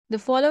The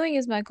following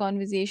is my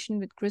conversation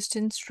with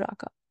Christian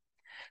Straka.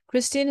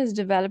 Christian has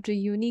developed a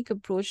unique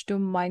approach to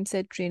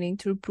mindset training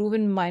through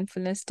proven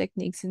mindfulness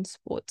techniques in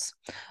sports.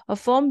 A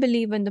firm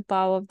believer in the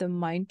power of the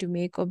mind to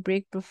make or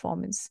break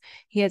performance,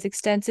 he has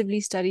extensively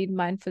studied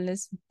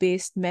mindfulness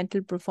based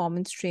mental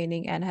performance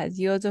training and has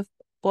years of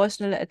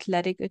personal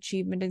athletic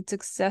achievement and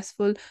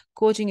successful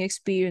coaching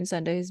experience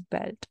under his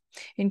belt,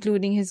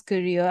 including his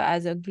career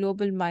as a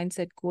global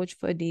mindset coach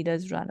for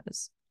Adidas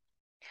runners.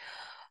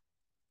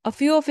 A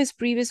few of his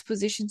previous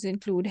positions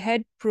include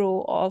head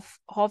pro of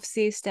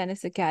Hofsey's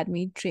Tennis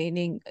Academy,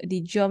 training the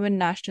German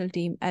national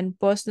team, and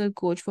personal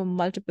coach for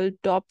multiple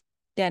top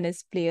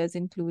tennis players,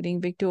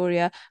 including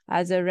Victoria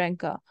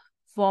Azarenka,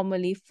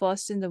 formerly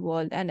first in the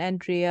world, and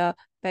Andrea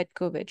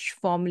Petkovic,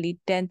 formerly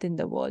 10th in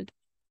the world.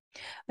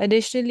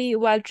 Additionally,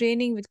 while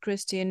training with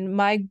Christian,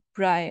 Mike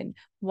Bryan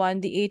won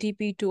the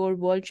ATP Tour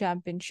World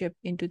Championship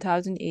in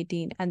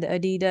 2018, and the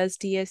Adidas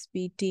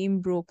TSP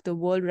team broke the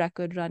world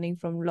record running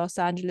from Los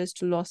Angeles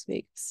to Las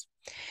Vegas.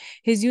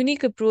 His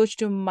unique approach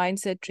to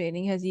mindset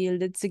training has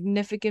yielded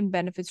significant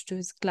benefits to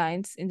his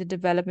clients in the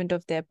development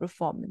of their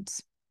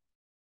performance.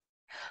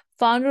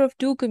 Founder of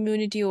two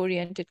community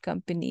oriented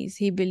companies,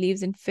 he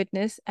believes in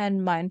fitness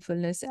and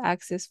mindfulness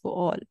access for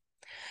all,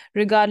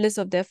 regardless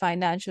of their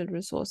financial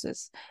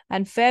resources,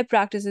 and fair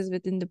practices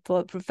within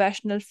the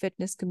professional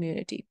fitness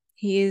community.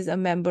 He is a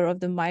member of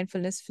the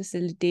Mindfulness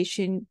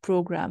Facilitation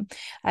Program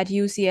at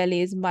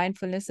UCLA's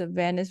Mindfulness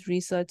Awareness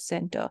Research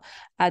Center,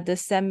 at the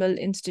Semel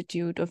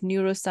Institute of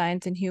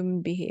Neuroscience and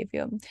Human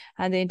Behavior,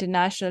 and the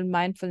International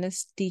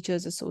Mindfulness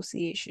Teachers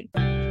Association.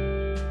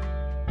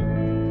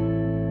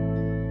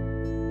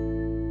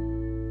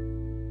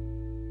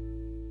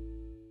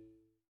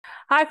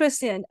 Hi,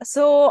 Christian.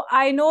 So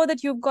I know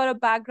that you've got a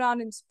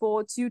background in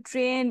sports. You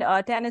trained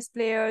tennis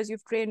players,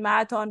 you've trained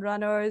marathon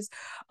runners.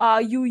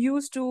 You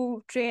used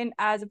to train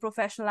as a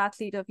professional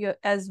athlete of your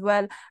as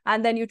well,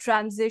 and then you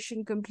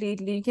transitioned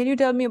completely. Can you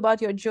tell me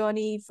about your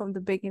journey from the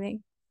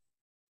beginning?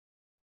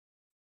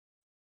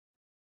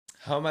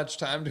 How much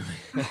time do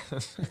we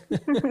have?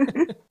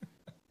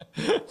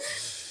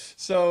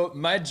 So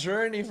my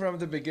journey from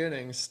the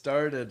beginning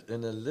started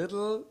in a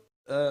little,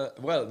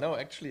 well, no,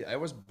 actually, I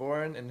was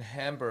born in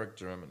Hamburg,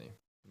 Germany.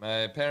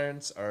 My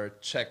parents are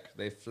Czech.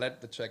 They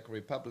fled the Czech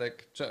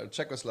Republic,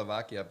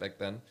 Czechoslovakia back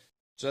then,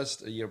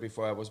 just a year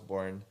before I was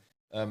born.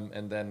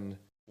 And then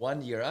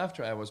 1 year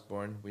after I was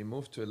born, we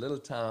moved to a little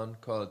town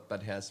called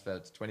Bad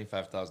Hersfeld,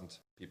 25,000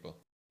 people.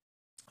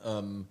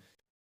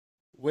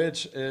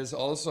 Which is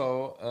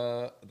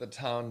also the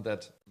town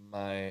that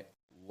my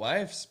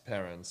wife's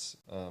parents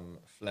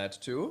fled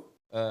to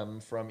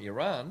from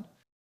Iran.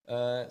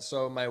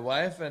 So my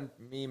wife and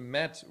me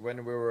met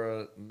when we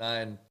were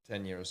 9,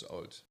 10 years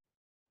old.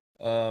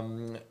 Oh,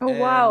 And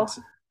wow.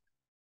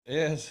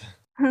 yes,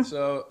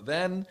 so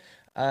then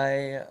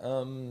I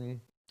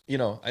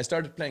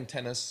started playing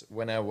tennis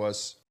when I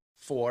was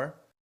 4.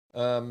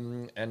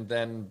 And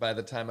then by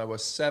the time I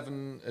was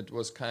 7, it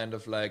was kind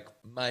of like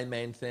my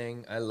main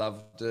thing. I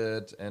loved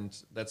it,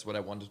 and that's what I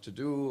wanted to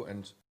do.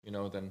 And,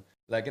 then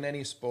like in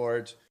any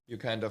sport, you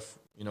kind of,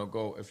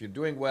 go, if you're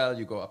doing well,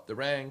 you go up the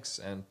ranks,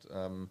 and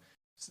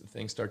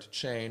things start to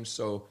change.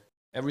 So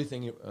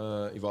everything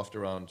revolved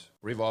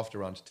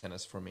around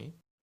tennis for me.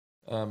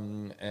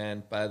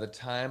 And by the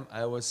time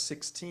I was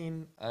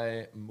 16,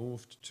 I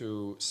moved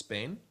to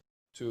Spain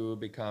to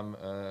become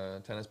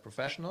a tennis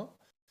professional.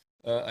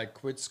 I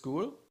quit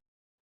school,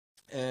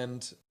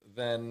 and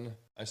then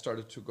I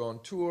started to go on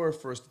tour.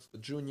 First, it's the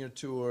junior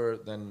tour,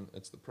 then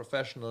it's the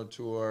professional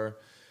tour.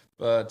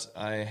 But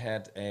I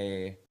had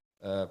a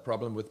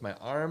problem with my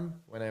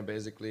arm when I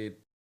basically,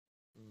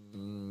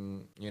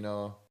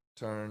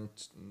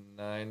 turned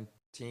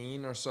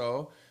 19 or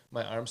so.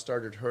 My arm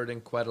started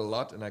hurting quite a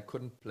lot, and I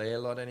couldn't play a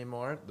lot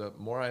anymore. The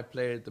more I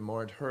played, the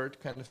more it hurt,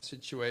 kind of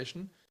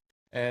situation.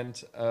 And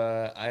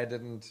I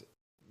didn't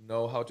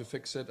know how to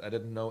fix it. I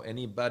didn't know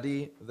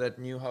anybody that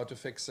knew how to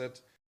fix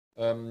it.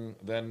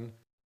 Then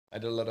I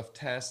did a lot of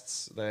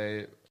tests.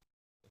 They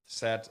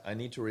said I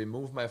need to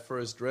remove my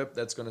first rib.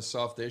 That's going to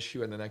solve the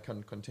issue, and then I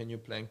can continue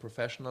playing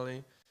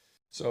professionally.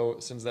 So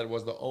since that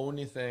was the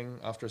only thing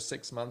after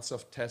 6 months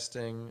of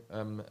testing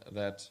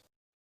that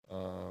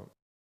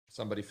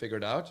somebody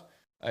figured out,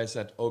 I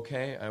said,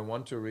 okay, I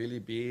want to really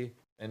be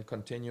and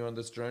continue on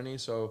this journey.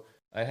 So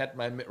I had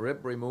my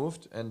rib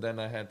removed, and then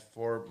I had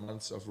 4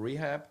 months of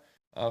rehab.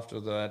 After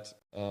that,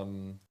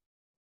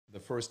 the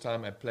first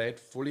time I played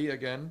fully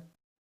again,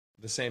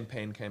 the same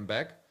pain came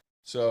back.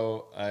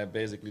 So I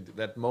basically,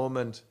 that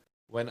moment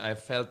when I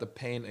felt the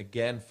pain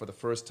again for the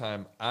first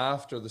time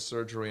after the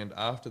surgery and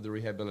after the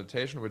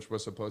rehabilitation, which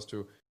was supposed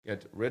to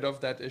get rid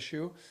of that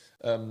issue,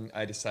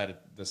 I decided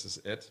this is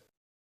it.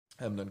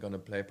 I'm not going to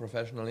play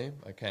professionally.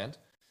 I can't.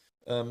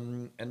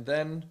 And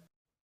then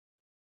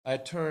I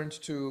turned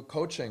to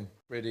coaching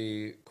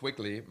pretty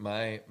quickly.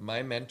 My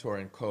mentor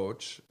and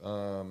coach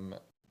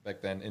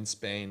back then in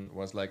Spain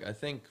was like, I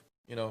think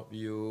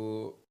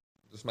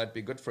this might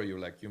be good for you.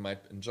 Like, you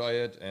might enjoy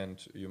it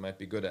and you might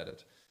be good at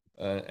it.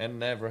 And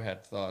never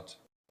had thought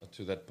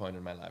to that point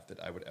in my life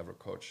that I would ever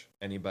coach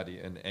anybody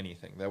in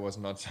anything. That was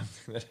not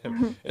something that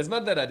it's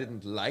not that I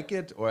didn't like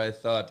it or I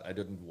thought I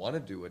didn't want to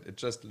do it. It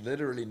just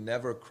literally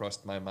never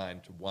crossed my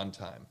mind one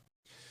time.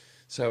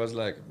 So I was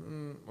like,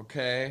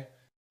 okay.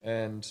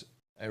 And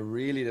I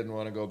really didn't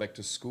want to go back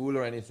to school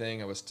or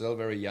anything. I was still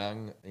very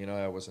young.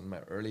 I was in my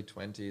early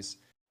 20s.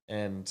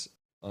 And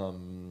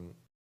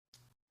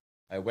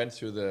I went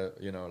through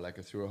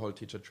through a whole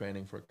teacher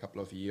training for a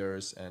couple of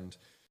years and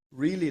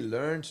really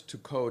learned to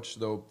coach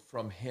though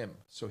from him.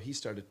 So he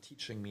started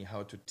teaching me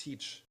how to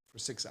teach for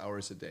 6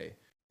 hours a day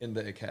in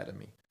the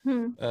academy.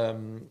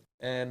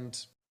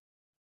 And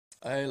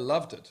I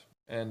loved it.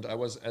 And I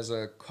was, as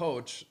a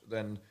coach,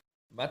 then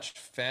much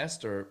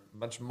faster,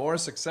 much more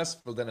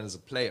successful than as a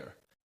player.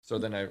 So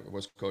then I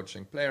was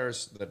coaching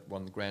players that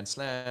won Grand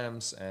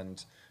Slams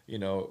and,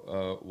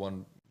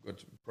 won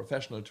good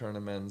professional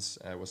tournaments.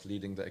 I was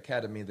leading the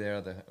academy there.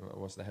 I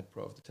was the head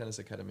pro of the tennis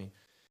academy.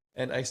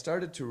 And I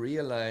started to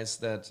realize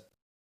that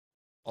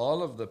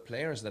all of the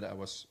players that I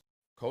was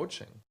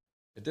coaching,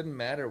 it didn't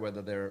matter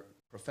whether they're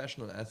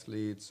professional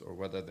athletes or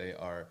whether they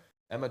are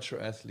amateur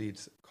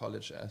athletes,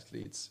 college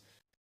athletes,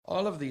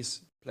 all of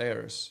these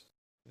players,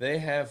 they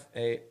have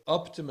a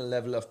optimal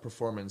level of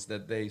performance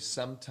that they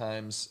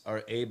sometimes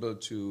are able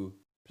to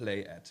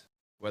play at,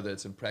 whether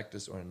it's in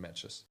practice or in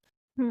matches.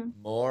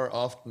 More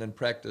often in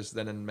practice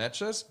than in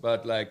matches,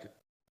 but like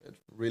it's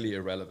really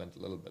irrelevant a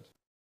little bit.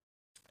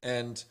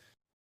 And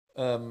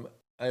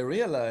I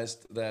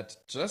realized that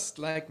just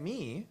like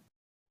me,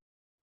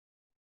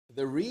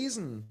 the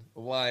reason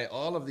why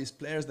all of these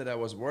players that I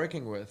was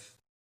working with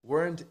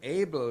weren't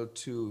able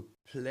to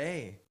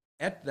play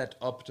at that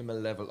optimal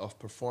level of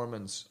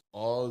performance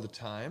all the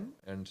time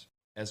and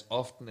as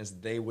often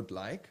as they would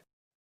like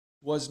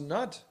was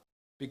not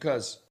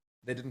because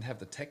they didn't have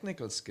the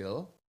technical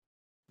skill.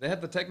 They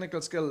had the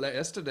technical skill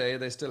yesterday,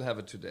 they still have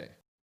it today.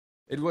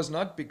 It was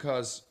not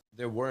because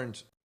they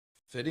weren't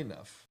fit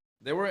enough.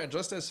 They were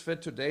just as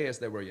fit today as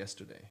they were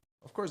yesterday.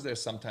 Of course,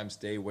 there's sometimes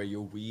day where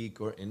you're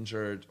weak or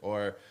injured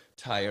or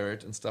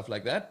tired and stuff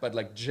like that. But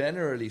like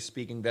generally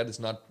speaking, that is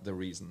not the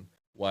reason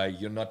why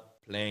you're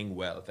not playing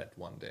well that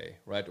one day,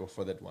 right? Or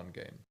for that one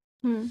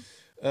game.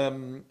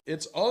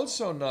 It's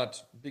also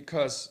not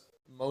because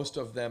most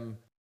of them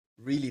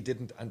really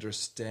didn't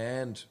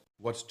understand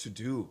what to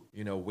do,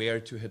 where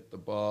to hit the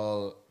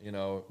ball,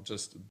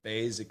 just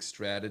basic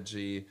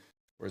strategy.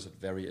 Whereas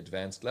at very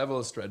advanced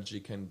levels, strategy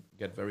can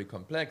get very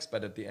complex.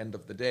 But at the end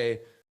of the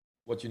day,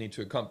 what you need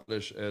to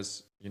accomplish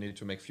is you need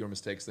to make fewer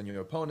mistakes than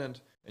your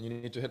opponent, and you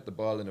need to hit the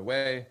ball in a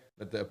way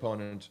that the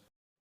opponent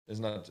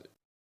is not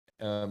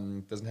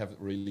doesn't have a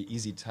really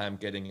easy time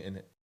getting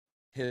in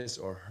his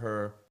or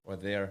her or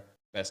their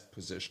best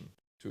position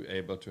to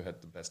able to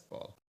hit the best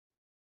ball.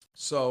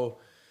 So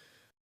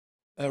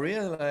I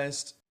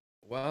realized,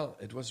 well,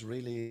 it was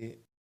really,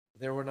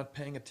 they were not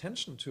paying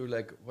attention to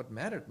like what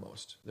mattered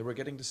most. They were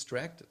getting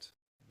distracted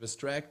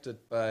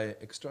by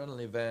external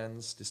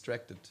events,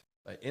 distracted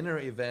by inner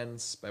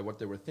events, by what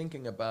they were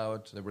thinking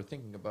about. They were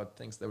thinking about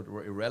things that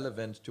were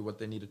irrelevant to what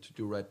they needed to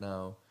do right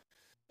now.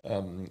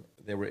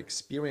 They were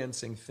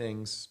experiencing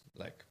things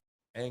like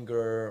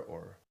anger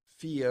or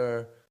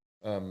fear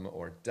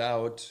or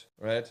doubt,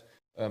 right?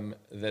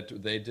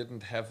 That they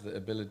didn't have the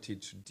ability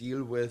to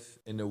deal with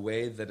in a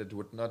way that it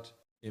would not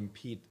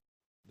impede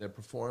their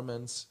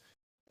performance.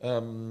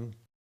 And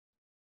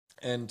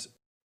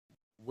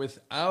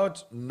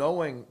without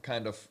knowing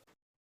kind of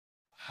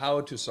how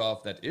to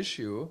solve that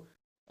issue,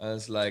 I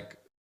was like,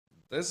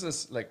 this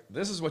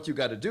is what you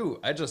got to do.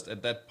 I just,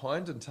 at that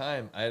point in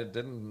time, I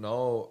didn't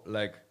know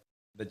like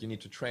that you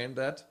need to train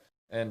that,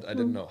 and I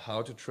didn't know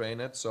how to train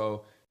it.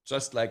 So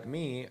just like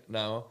me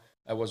now,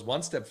 I was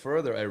one step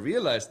further. I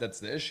realized that's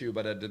the issue,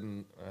 but I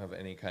didn't have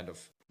any kind of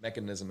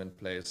mechanism in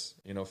place,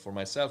 for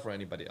myself or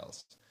anybody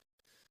else.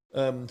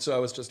 So I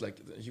was just like,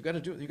 you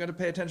got to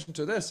pay attention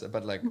to this,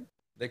 but like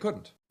they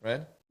couldn't,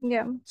 right?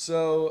 Yeah.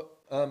 So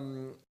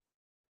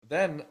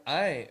then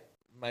I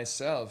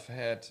myself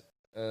had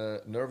a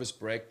nervous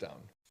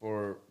breakdown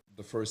for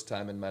the first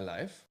time in my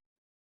life,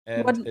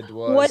 What and it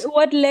what was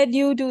what led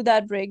you to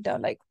that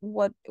breakdown? Like,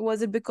 what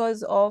was it,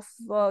 because of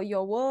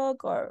your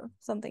work or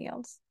something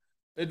else?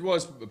 it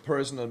was a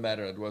personal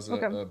matter. It was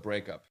Okay. a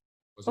breakup.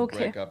 It was a Okay.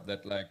 breakup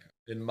that like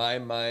in my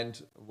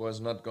mind was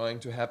not going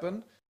to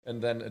happen,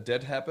 and then it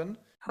did happen,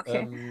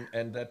 Okay.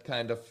 and that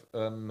kind of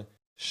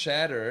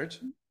shattered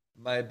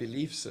my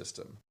belief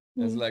system.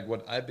 It's like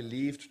what I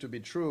believed to be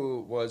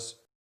true was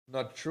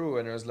not true,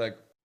 and it was like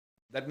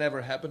that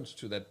never happened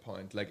to that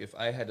point. Like if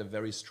I had a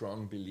very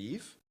strong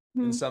belief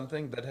in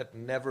something that had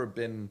never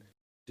been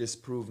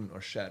disproven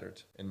or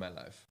shattered in my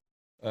life.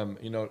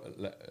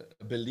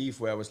 A belief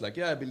where I was like,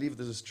 yeah, I believe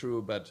this is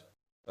true, but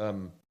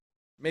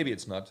maybe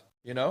it's not.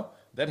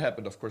 That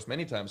happened, of course,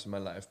 many times in my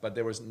life, but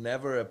there was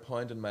never a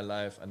point in my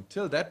life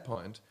until that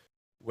point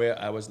where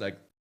I was like,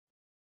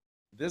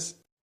 this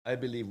I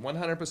believe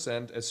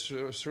 100%, as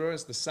sure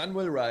as the sun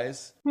will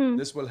rise, Hmm.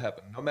 this will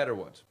happen, no matter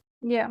what.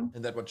 Yeah.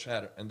 And that would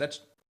shatter. And that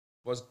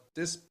was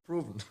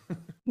disproven.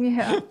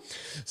 Yeah.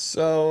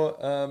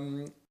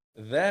 So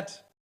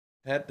that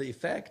had the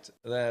effect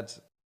that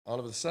all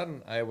of a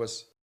sudden I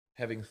was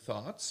having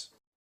thoughts,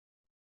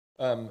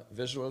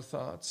 visual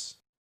thoughts,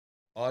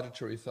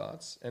 auditory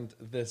thoughts, and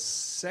the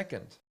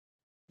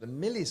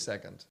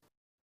millisecond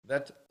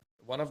that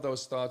one of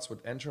those thoughts would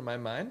enter my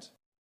mind,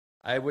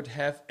 I would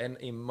have an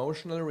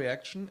emotional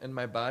reaction in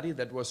my body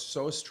that was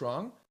so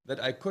strong that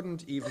I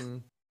couldn't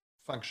even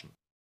function.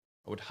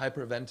 I would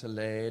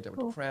hyperventilate, I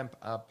would Oh. cramp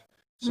up.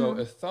 So Hmm.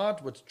 a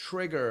thought would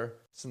trigger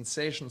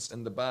sensations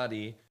in the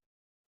body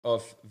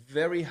of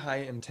very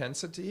high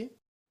intensity,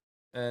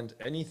 and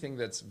anything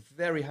that's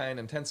very high in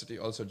intensity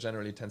also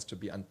generally tends to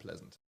be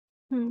unpleasant.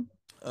 Hmm.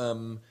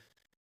 Um,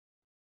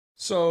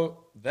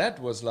 so that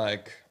was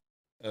like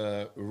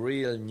a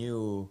real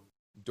new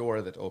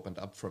door that opened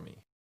up for me.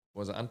 It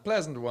was an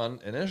unpleasant one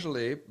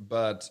initially,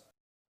 but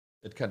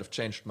it kind of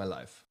changed my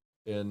life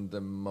in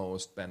the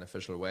most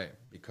beneficial way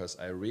because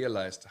I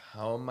realized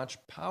how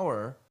much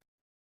power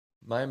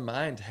my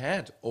mind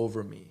had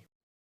over me.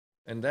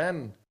 And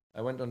then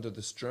I went onto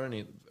this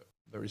journey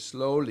very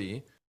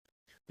slowly,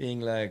 being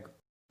like,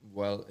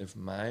 well, if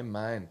my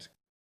mind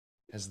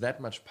has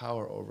that much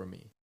power over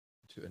me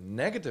to a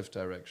negative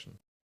direction,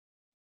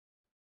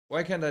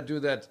 why can't I do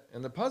that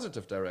in the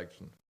positive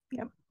direction?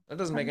 Yeah. That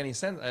doesn't make any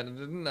sense. I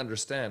didn't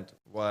understand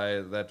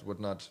why that would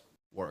not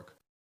work.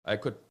 I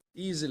could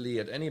easily,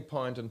 at any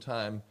point in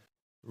time,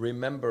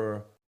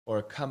 remember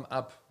or come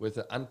up with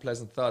an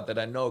unpleasant thought that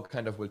I know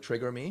kind of will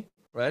trigger me,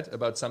 right?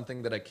 About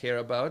something that I care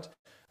about.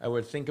 I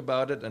will think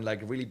about it and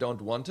like really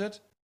don't want it.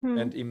 Hmm.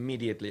 And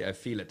immediately I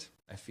feel it.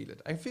 I feel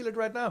it. I feel it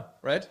right now,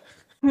 right?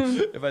 Hmm.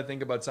 If I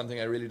think about something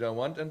I really don't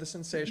want and the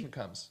sensation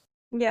comes.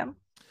 Yeah.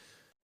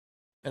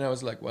 And I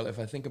was like, well, if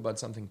I think about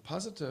something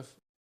positive,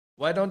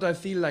 why don't I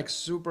feel like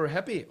super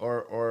happy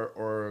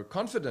or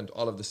confident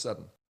all of a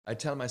sudden? I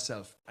tell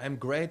myself, I'm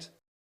great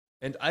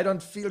and I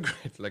don't feel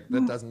great. Like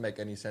that Hmm. doesn't make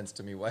any sense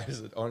to me. Why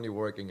is it only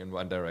working in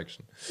one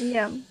direction?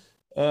 Yeah.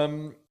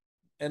 Um,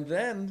 and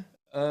then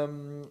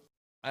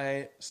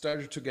I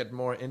started to get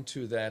more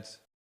into that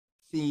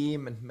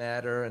theme and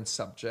matter and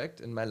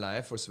subject in my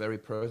life, was very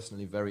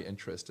personally very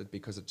interested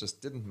because it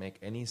just didn't make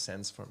any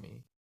sense for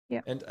me.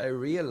 Yeah. And I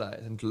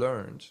realized and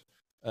learned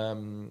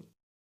um,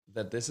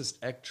 that this is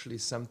actually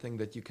something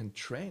that you can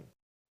train.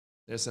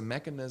 There's a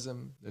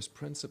mechanism, there's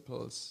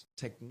principles,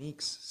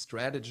 techniques,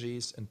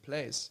 strategies in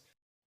place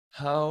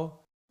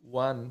how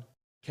one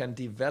can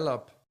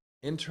develop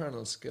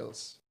internal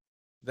skills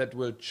that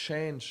will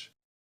change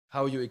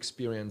how you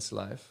experience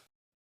life,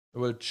 it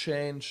will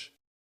change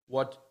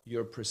what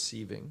you're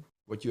perceiving,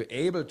 what you're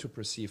able to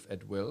perceive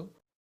at will,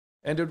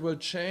 and it will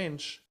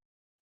change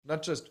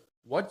not just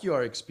what you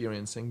are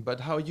experiencing, but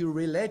how you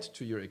relate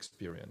to your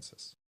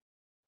experiences.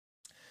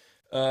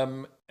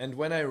 And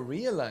when I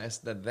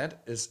realized that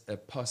that is a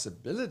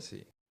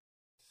possibility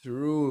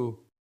through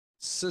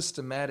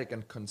systematic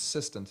and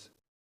consistent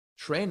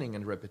training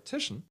and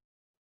repetition,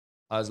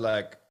 I was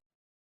like,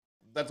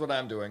 that's what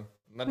I'm doing.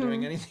 I'm not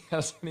doing Hmm. anything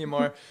else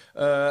anymore.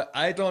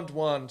 I don't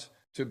want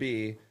to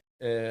be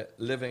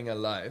living a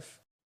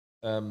life.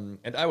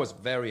 And I was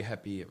very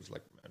happy. It was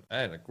like, I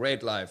had a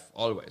great life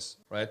always,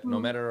 right? No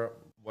Hmm. matter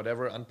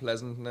whatever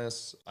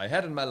unpleasantness I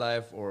had in my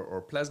life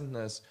or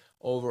pleasantness,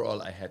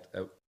 overall, I had,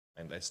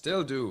 and I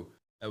still do,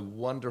 a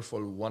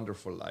wonderful,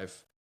 wonderful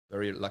life.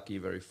 Very lucky,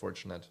 very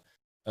fortunate.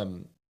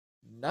 Um,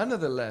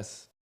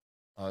 Nonetheless,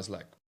 I was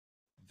like,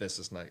 this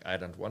is like, I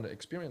don't want to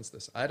experience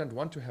this. I don't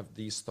want to have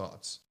these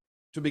thoughts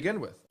to begin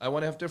with. I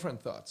want to have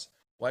different thoughts.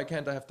 Why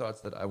can't I have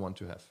thoughts that I want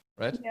to have,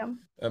 right? Yeah.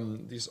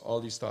 All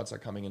these thoughts are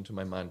coming into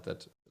my mind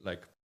that,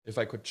 like, if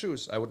I could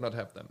choose, I would not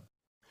have them.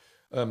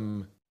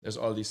 There's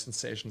all these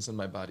sensations in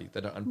my body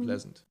that are Hmm.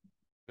 unpleasant.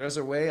 There's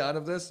a way out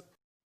of this.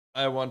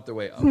 I want the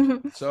way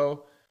out.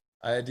 So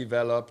I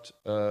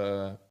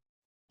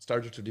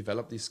started to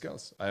develop these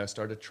skills. I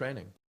started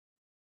training,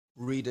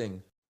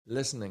 reading,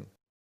 listening,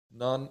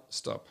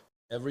 non-stop.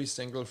 Every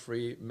single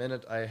free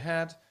minute I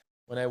had,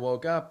 when I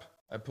woke up,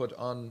 I put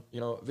on,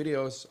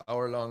 videos,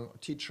 hour-long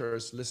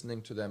teachers,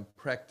 listening to them,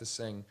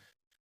 practicing,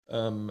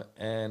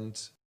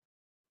 and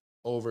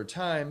over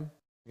time,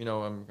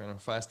 I'm kind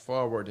of fast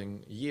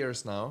forwarding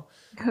years now.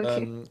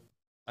 Okay. Um,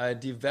 I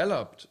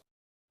developed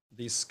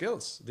these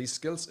skills. These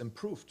skills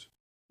improved,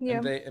 and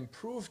Yeah. they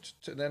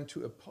improved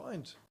to a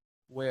point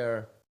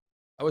where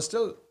I was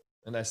still,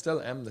 and I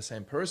still am the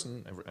same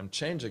person. I'm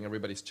changing.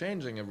 Everybody's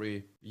changing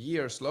every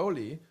year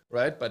slowly,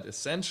 right? But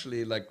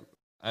essentially, like,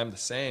 I'm the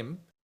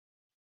same.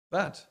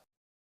 But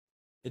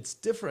it's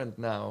different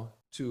now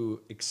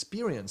to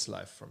experience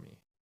life for me.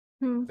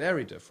 Hmm.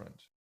 Very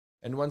different.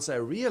 And once I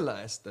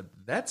realized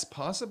that that's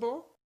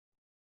possible,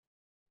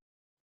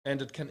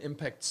 and it can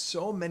impact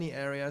so many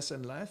areas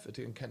in life,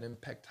 it can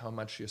impact how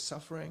much you're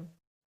suffering,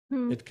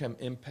 Hmm. it can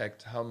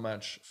impact how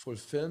much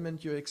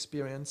fulfillment you're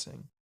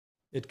experiencing,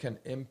 it can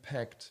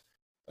impact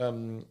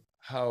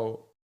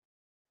how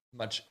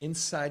much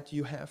insight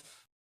you have,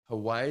 how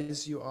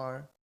wise you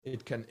are.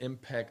 It can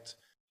impact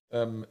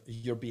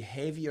your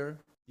behavior,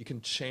 You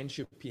can change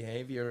your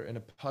behavior in a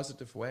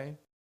positive way.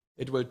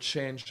 It will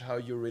change how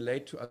you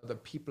relate to other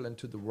people and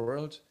to the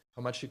world,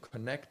 how much you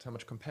connect, how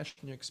much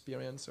compassion you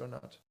experience or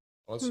not,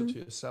 also Hmm. to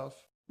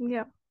yourself.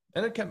 Yeah.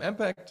 And it can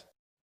impact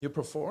your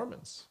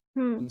performance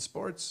Hmm. in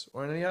sports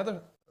or in any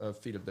other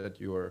field that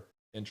you are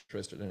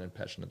interested in and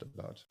passionate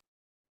about.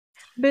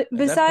 At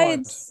that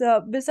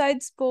point,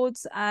 Besides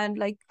sports and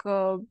like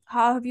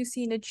how have you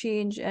seen a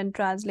change and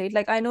translate?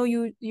 Like I know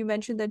you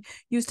mentioned that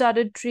you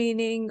started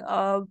training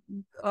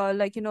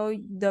like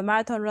the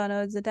marathon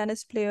runners, the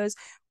tennis players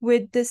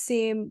with the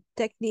same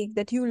technique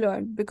that you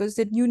learned because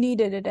that you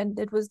needed it, and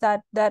it was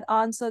that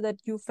answer that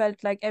you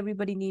felt like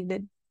everybody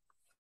needed,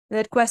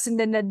 that question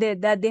that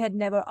they had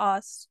never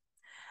asked.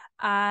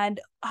 And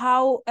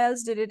how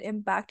else did it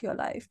impact your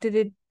life? Did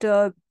it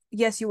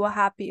yes, you were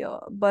happier,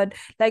 but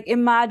like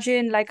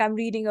imagine, like I'm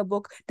reading a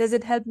book, does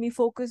it help me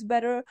focus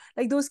better?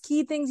 Like those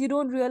key things you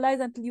don't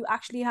realize until you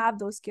actually have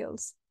those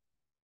skills.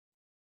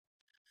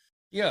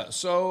 yeah.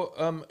 So,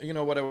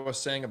 what I was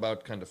saying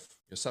about kind of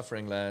you're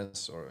suffering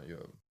less or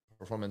your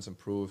performance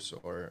improves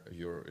or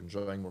you're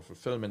enjoying more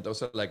fulfillment,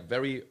 those are like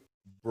very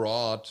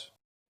broad,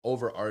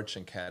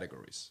 overarching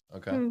categories.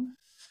 Okay. Hmm.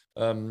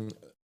 Um,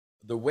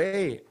 the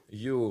way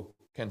you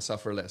can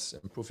suffer less,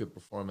 improve your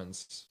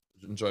performance,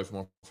 enjoy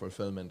more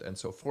fulfillment, and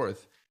so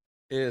forth,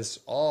 is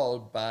all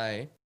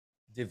by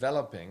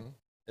developing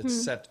a Hmm.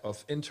 set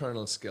of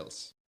internal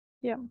skills.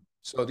 Yeah.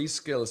 So these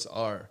skills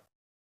are,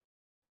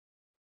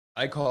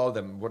 I call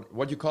them,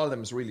 what you call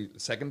them is really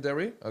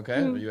secondary.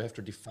 Okay. Hmm. You have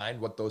to define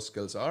what those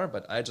skills are,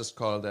 but I just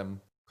call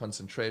them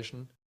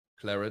concentration,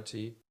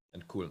 clarity,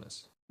 and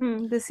coolness.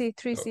 Hmm. The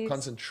three So C's.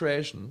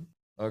 concentration,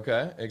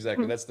 okay,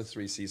 exactly. Hmm. That's the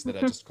three C's that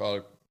I just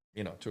call,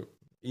 to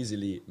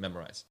easily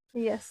memorize.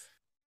 Yes.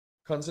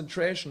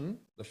 Concentration,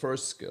 the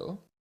first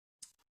skill,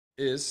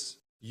 is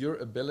your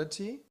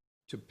ability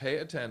to pay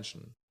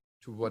attention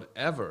to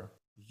whatever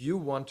you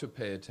want to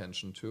pay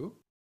attention to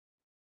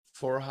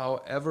for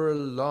however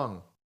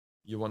long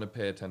you want to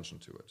pay attention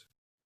to it.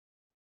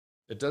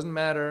 It doesn't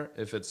matter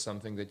if it's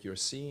something that you're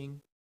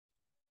seeing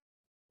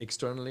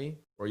externally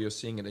or you're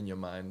seeing it in your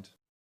mind,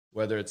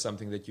 whether it's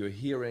something that you're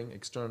hearing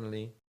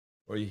externally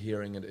or you're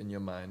hearing it in your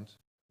mind,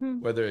 Hmm.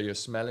 whether you're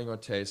smelling or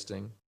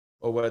tasting,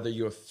 or whether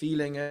you're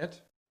feeling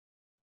it,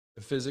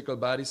 a physical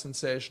body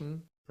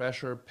sensation,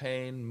 pressure,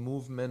 pain,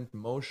 movement,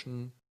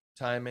 motion,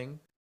 timing,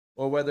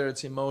 or whether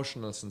it's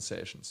emotional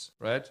sensations,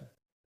 right?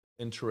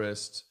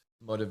 Interest,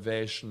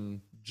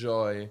 motivation,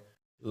 joy,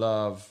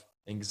 love,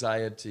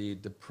 anxiety,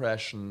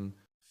 depression,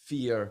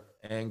 fear,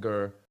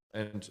 anger,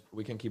 and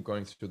we can keep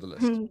going through the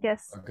list. Hmm.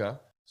 Yes. Okay.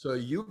 So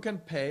you can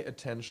pay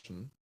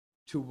attention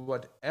to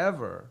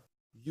whatever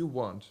you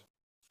want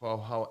for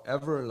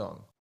however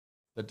long.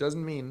 That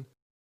doesn't mean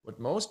what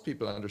most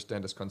people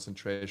understand as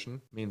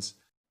concentration means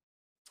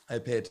I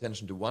pay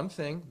attention to one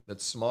thing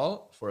that's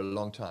small for a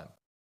long time.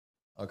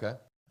 Okay.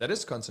 That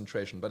is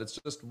concentration, but it's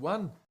just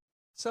one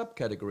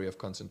subcategory of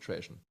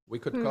concentration. We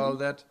could call Hmm.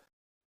 that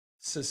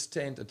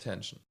sustained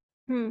attention.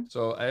 Hmm.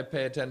 So I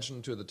pay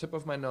attention to the tip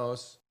of my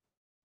nose,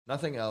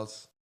 nothing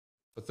else,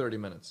 for 30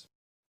 minutes.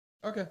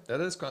 Okay,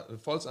 it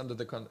falls under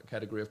the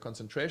category of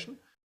concentration,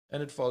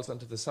 and it falls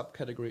under the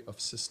subcategory of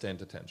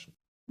sustained attention.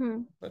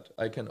 Hmm. But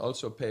I can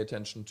also pay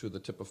attention to the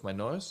tip of my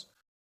nose,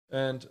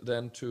 and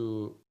then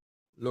to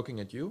looking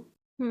at you,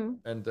 Hmm.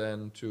 and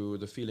then to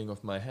the feeling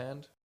of my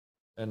hand,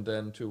 and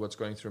then to what's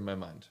going through my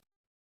mind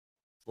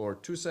for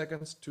 2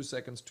 seconds, 2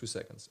 seconds, 2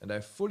 seconds, and I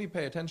fully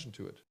pay attention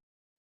to it.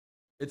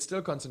 It's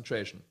still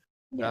concentration.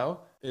 Yeah.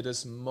 Now it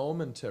is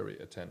momentary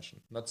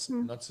attention,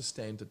 Hmm. not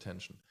sustained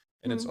attention.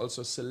 And it's Hmm.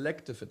 also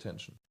selective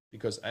attention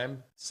because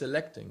I'm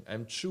selecting,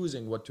 I'm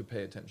choosing what to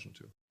pay attention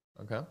to.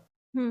 Okay.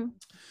 Hmm.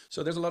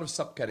 So there's a lot of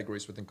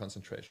subcategories within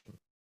concentration.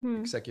 Hmm.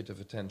 Executive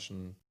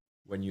attention,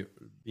 when you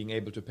being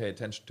able to pay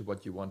attention to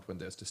what you want when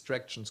there's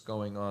distractions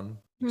going on,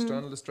 Hmm.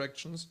 external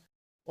distractions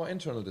or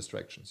internal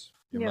distractions.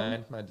 Your Yeah.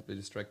 mind might be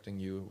distracting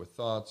you with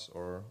thoughts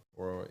or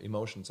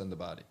emotions in the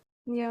body.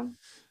 Yeah.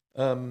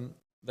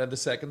 Then the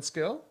second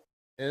skill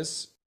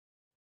is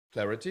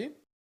clarity.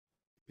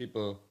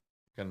 People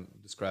can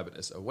describe it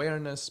as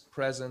awareness,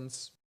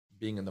 presence,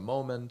 being in the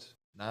moment,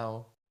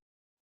 now.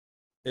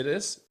 It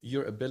is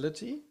your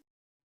ability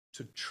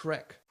to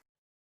track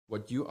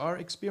what you are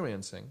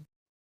experiencing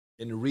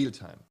in real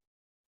time.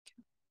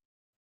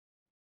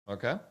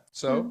 Okay? Hmm.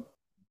 So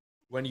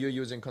when you're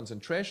using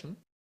concentration,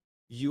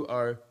 you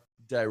are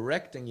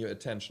directing your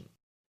attention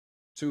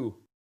to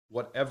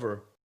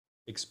whatever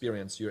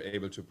experience you're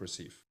able to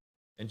perceive.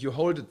 And you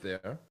hold it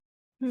there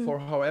Hmm. for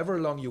however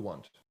long you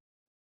want.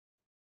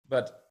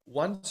 But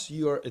once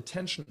your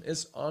attention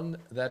is on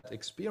that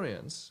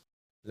experience,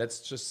 let's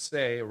just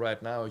say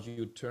right now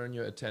you turn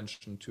your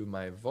attention to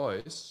my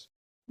voice.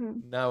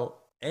 Hmm. Now,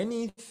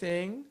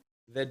 anything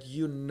that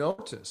you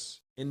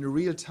notice in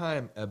real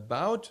time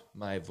about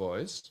my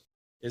voice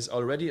is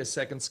already a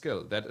second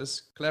skill. That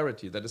is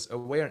clarity, that is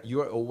aware.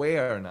 You're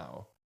aware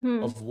now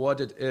Hmm. of what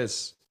it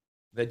is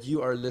that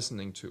you are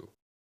listening to.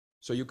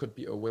 So you could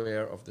be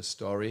aware of the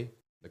story,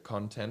 the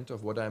content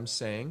of what I'm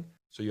saying,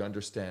 so you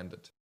understand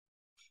it.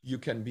 You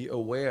can be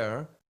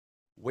aware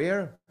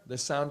where the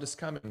sound is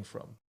coming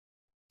from.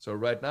 So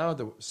right now,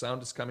 the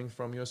sound is coming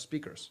from your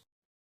speakers,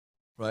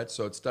 right?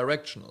 So it's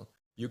directional.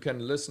 You can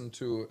listen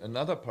to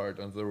another part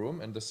of the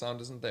room and the sound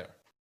isn't there.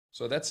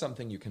 So that's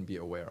something you can be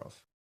aware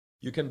of.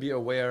 You can be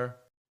aware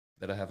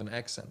that I have an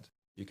accent.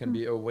 You can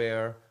be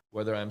aware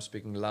whether I'm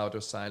speaking loud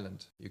or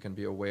silent. You can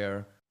be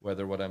aware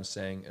whether what I'm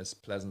saying is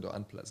pleasant or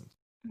unpleasant.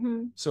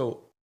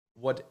 So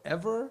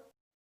whatever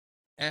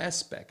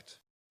aspect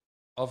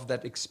of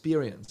that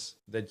experience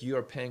that you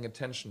are paying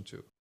attention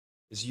to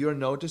is you're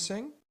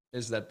noticing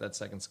is that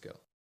second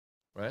skill,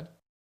 right?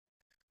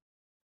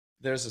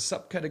 There's a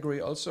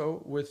subcategory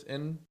also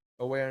within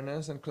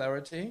awareness and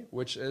clarity,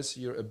 which is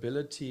your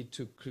ability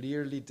to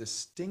clearly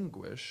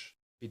distinguish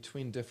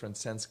between different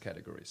sense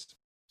categories.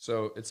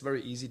 So it's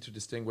very easy to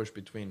distinguish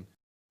between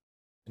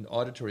an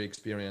auditory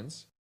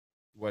experience,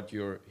 what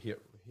you're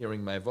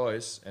hearing my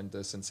voice, and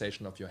the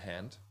sensation of your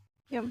hand.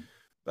 Yeah.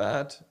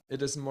 But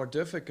it is more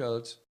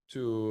difficult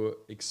to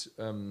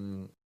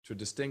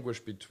distinguish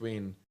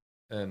between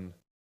an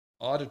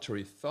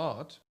auditory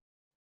thought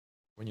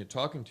when you're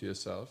talking to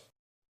yourself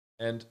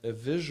and a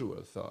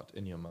visual thought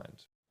in your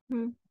mind.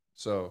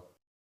 So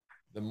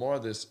the more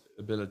this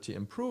ability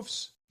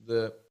improves,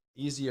 the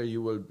easier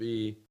you will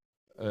be,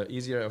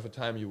 easier of a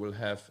time you will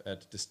have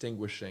at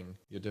distinguishing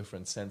your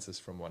different senses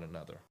from one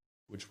another,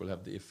 which will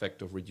have the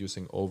effect of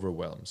reducing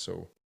overwhelm.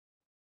 So,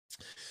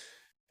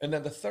 and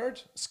then the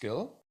third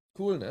skill,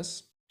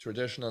 coolness,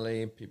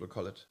 traditionally people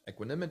call it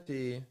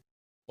equanimity,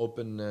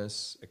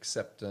 openness,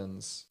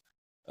 acceptance,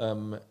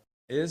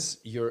 is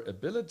your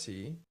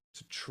ability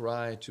to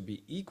try to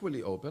be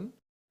equally open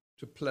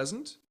to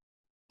pleasant,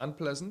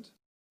 unpleasant,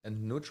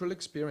 and neutral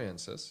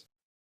experiences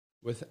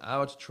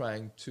without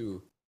trying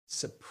to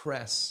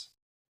suppress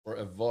or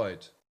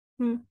avoid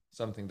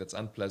something that's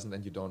unpleasant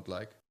and you don't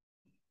like,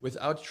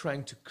 without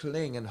trying to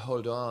cling and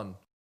hold on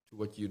to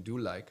what you do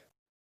like,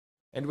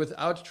 and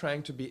without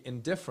trying to be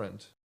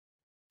indifferent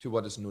to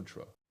what is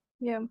neutral.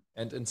 Yeah.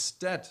 And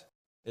instead,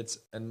 it's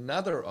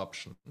another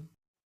option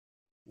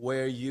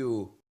where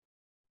you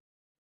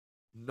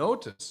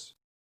notice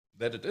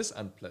that it is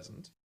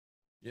unpleasant.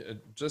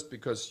 Just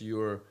because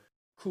you're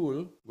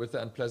cool with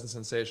the unpleasant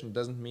sensation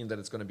doesn't mean that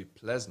it's going to be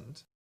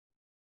pleasant.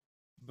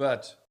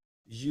 But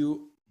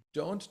you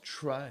don't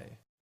try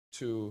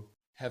to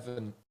have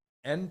an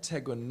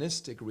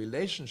antagonistic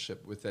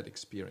relationship with that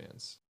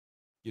experience.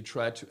 You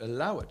try to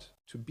allow it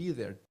to be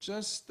there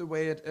just the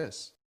way it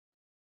is.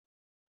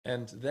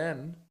 And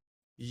then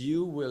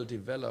you will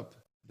develop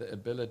the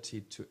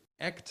ability to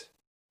act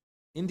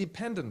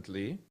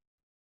independently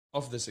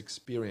of this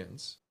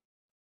experience,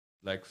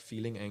 like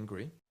feeling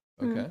angry.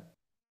 Okay.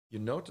 You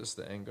notice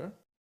the anger,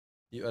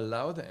 you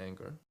allow the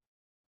anger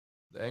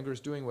is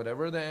doing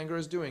whatever the anger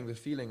is doing, the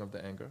feeling of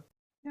the anger.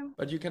 Yeah.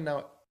 But you can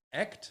now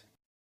act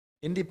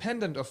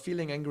independent of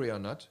feeling angry or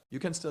not. You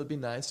can still be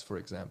nice, for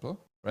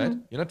example, right?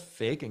 You're not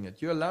faking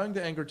it. You're allowing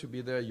the anger to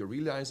be there. You're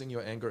realizing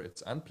your anger,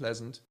 it's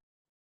unpleasant.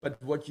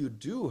 But what you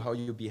do, how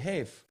you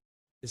behave,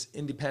 is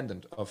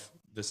independent of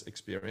this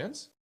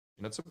experience.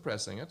 You're not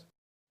suppressing it.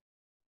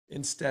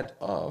 Instead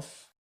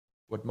of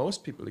what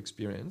most people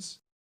experience,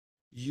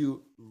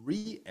 you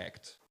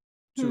react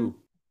to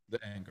the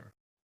anger.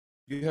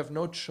 You have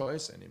no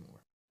choice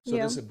anymore. So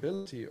this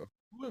ability of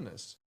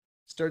coolness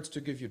starts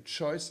to give you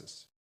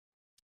choices.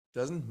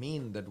 Doesn't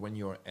mean that when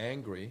you're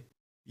angry,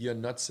 you're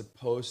not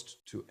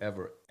supposed to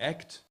ever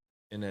act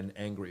in an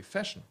angry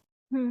fashion.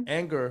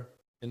 Anger,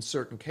 in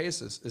certain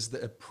cases, is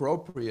the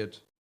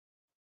appropriate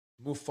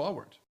move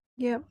forward.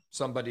 Yeah.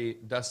 Somebody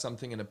does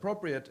something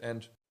inappropriate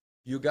and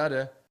you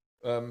gotta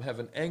have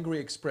an angry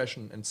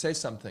expression and say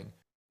something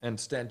and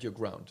stand your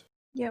ground.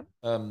 Yeah.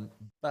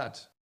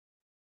 But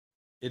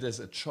it is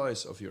a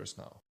choice of yours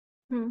now.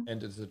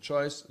 And it's a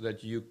choice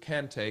that you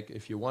can take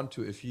if you want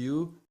to. If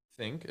you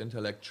think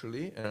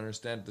intellectually and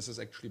understand this is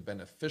actually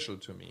beneficial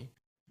to me,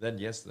 then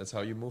yes, that's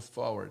how you move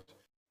forward.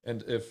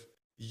 And if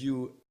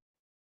you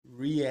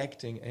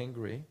reacting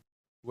angry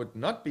would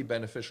not be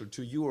beneficial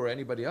to you or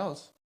anybody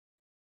else,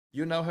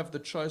 you now have the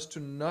choice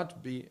to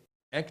not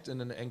act in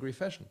an angry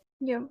fashion.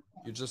 Yeah.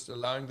 You're just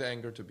allowing the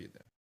anger to be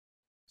there.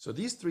 So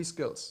these three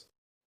skills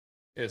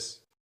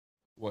is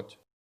what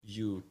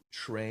you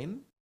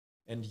train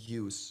and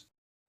use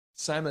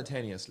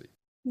simultaneously.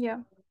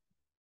 Yeah.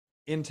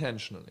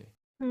 Intentionally.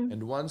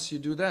 And once you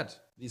do that,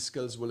 these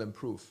skills will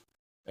improve.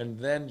 And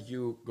then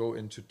you go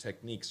into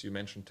techniques. You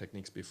mentioned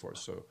techniques before.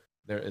 So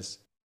there is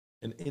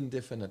an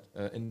indefinite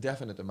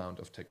amount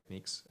of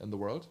techniques in the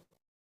world,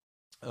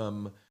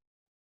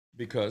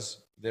 because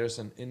there's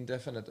an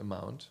infinite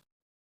amount,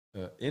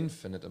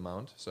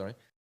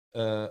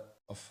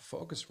 of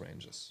focus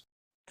ranges.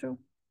 True.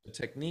 The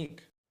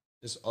technique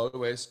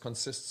always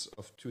consists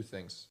of two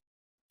things.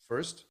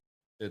 First,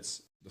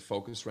 it's the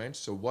focus range.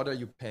 So what are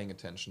you paying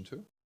attention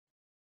to?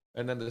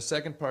 And then the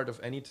second part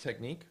of any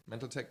technique,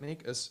 mental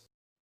technique, is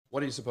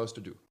what are you supposed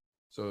to do?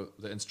 So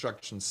the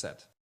instruction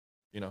set,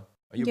 are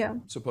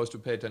you supposed to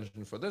pay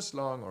attention for this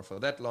long or for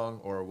that long?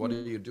 Or what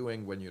are you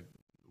doing when you're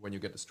when you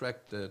get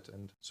distracted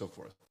and so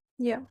forth.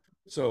 Yeah.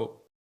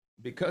 So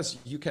because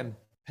you can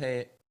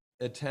pay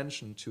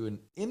attention to an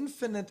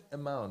infinite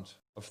amount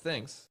of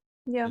things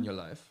Yeah. in your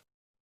life,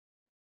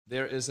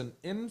 there is an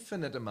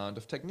infinite amount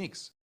of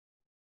techniques.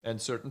 And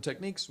certain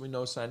techniques we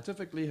know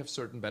scientifically have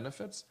certain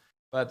benefits,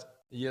 but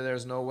yeah,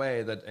 there's no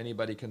way that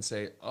anybody can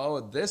say, oh,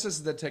 this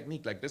is the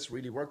technique, like this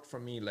really worked for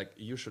me, like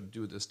you should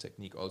do this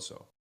technique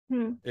also.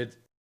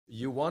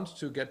 You want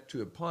to get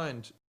to a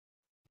point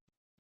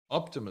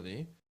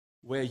optimally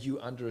where you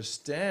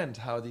understand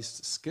how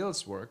these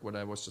skills work, what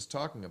I was just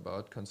talking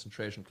about,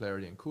 concentration,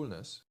 clarity, and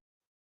coolness.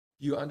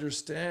 You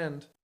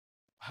understand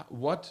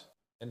what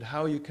and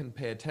how you can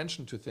pay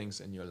attention to things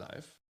in your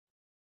life.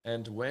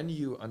 And when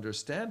you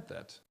understand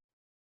that,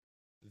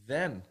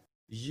 then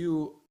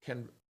you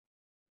can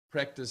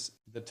practice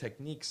the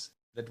techniques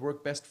that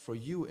work best for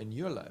you in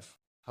your life,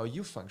 how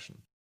you function,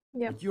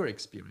 what you're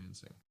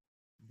experiencing.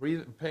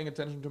 Paying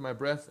attention to my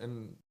breath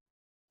in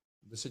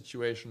the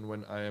situation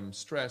when I am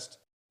stressed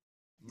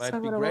might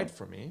be great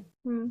for me,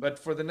 but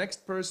for the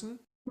next person,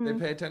 they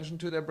pay attention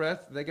to their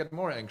breath, they get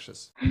more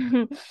anxious,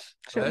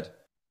 right?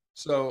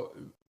 So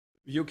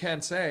you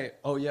can't say,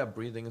 oh yeah,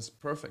 breathing is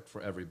perfect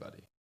for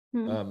everybody.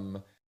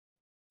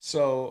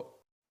 So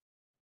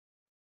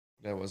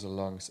that was a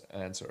long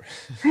answer.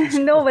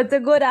 No, it's a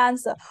good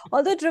answer.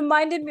 Although it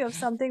reminded me of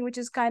something which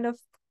is kind of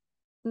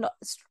not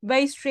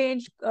very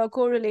strange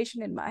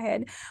correlation in my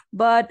head,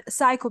 but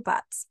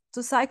psychopaths.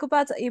 So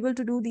psychopaths are able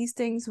to do these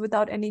things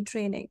without any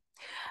training,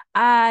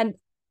 and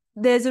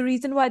there's a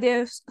reason why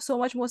they're so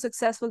much more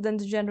successful than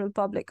the general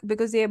public,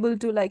 because they're able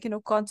to, like,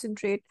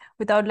 concentrate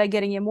without like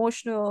getting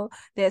emotional.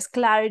 There's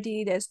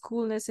clarity, there's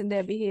coolness in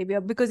their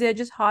behavior because they're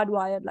just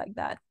hardwired like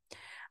that.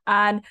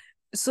 And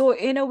so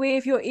in a way,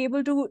 if you're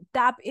able to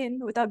tap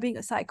in without being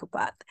a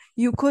psychopath,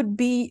 you could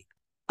be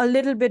a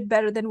little bit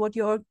better than what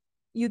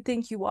you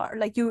think you are.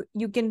 Like you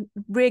can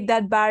break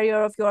that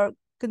barrier of your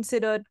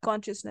considered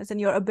consciousness and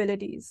your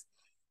abilities.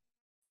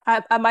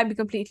 I might be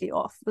completely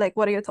off. Like,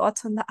 what are your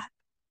thoughts on that?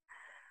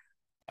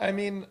 I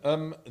mean,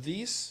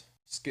 these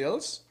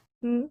skills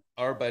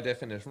are by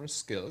definition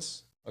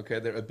skills. Okay,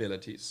 they're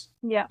abilities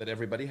that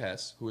everybody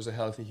has who is a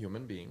healthy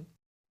human being.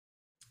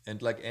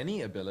 And like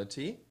any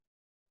ability,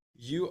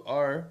 you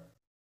are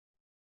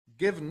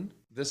given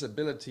this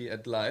ability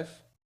at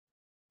life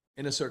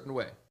in a certain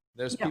way.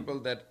 There's people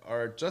that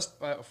are just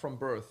from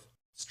birth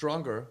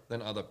stronger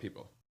than other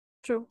people.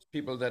 True.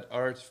 People that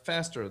are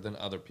faster than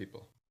other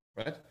people,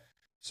 right?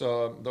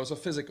 So those are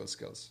physical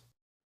skills.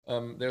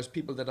 There's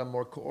people that are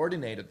more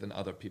coordinated than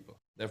other people.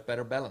 They have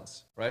better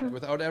balance, right?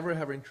 Without ever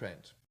having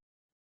trained.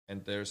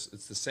 And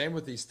it's the same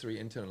with these three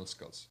internal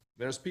skills.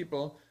 There's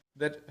people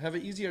that have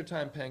an easier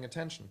time paying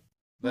attention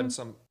than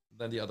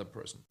the other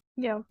person.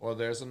 Yeah. Or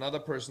there's another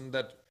person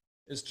that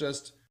is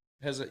just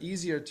has an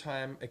easier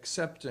time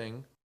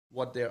accepting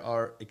what they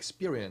are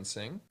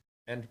experiencing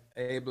and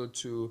able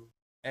to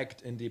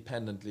act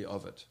independently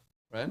of it,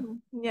 right?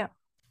 Yeah.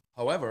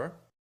 However,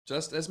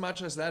 just as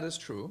much as that is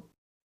true,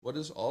 what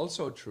is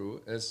also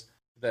true is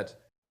that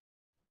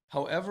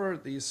wherever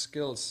these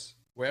skills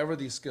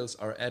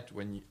are at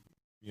when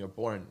you're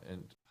born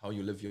and how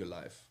you live your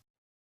life,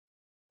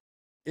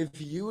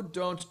 if you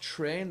don't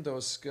train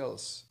those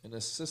skills in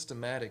a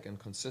systematic and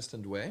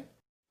consistent way,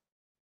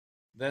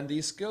 then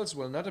these skills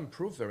will not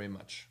improve very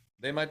much.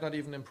 They might not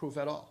even improve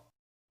at all.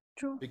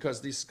 True.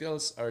 Because these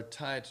skills are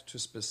tied to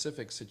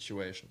specific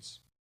situations.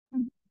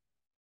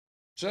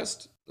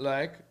 Just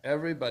like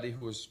everybody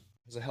who has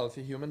a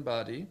healthy human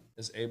body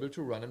is able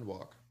to run and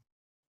walk.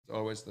 It's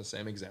always the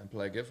same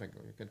example I give.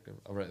 You can give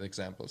other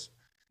examples.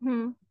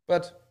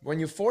 But when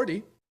you're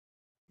 40,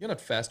 you're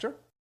not faster.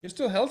 You're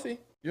still healthy.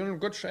 You're in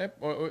good shape.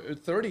 Or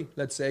 30,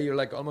 let's say, you're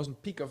like almost in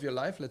peak of your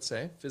life, let's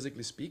say,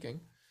 physically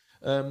speaking.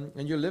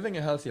 And you're living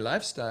a healthy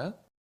lifestyle.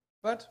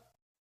 But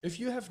if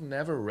you have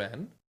never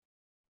ran,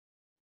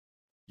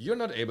 you're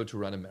not able to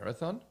run a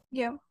marathon.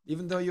 Yeah.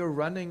 Even though you're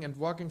running and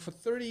walking for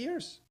 30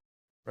 years,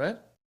 right?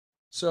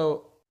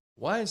 So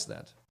why is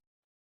that?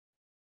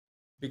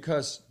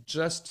 Because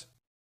just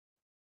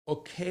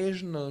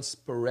occasional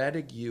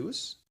sporadic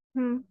use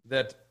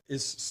that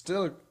is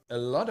still a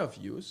lot of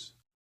use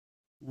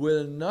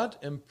will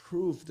not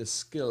improve the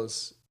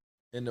skills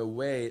in a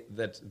way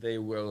that they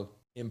will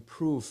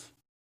improve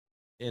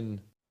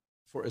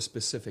for a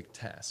specific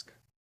task.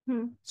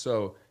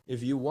 So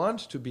if you want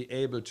to be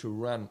able to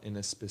run in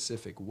a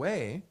specific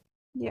way,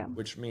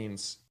 which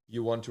means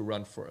you want to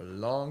run for a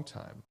long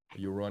time,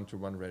 you want to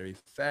run very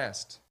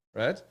fast,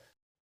 right?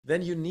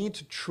 Then you need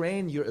to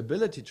train your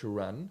ability to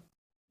run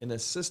in a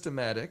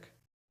systematic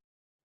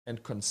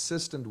and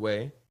consistent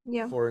way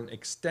for an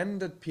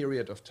extended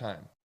period of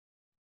time.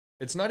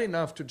 It's not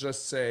enough to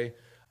just say,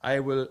 I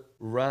will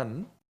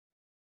run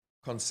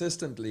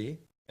consistently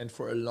and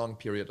for a long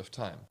period of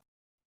time.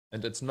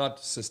 And it's not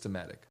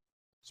systematic.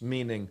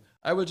 Meaning,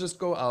 I will just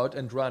go out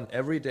and run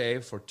every day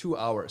for 2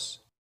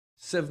 hours,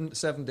 7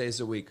 days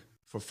a week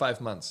for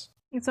 5 months.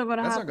 It's not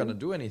gonna That's happen. not going to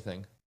do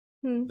anything.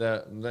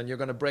 Then you're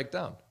going to break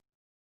down.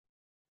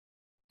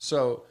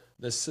 So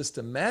the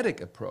systematic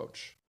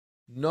approach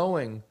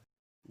knowing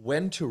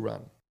when to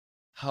run,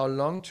 how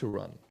long to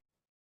run,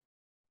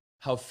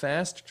 how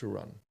fast to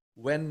run,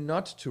 when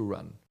not to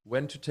run,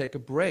 when to take a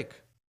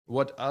break,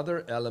 what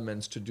other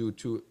elements to do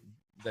to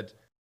that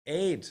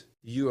aid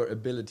your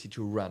ability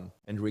to run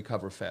and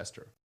recover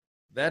faster.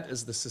 That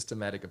is the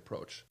systematic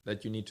approach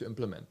that you need to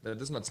implement.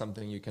 That is not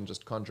something you can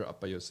just conjure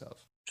up by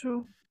yourself.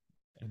 True.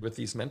 And with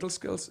these mental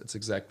skills, it's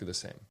exactly the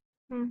same.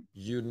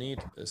 You need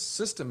a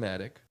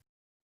systematic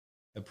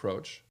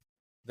approach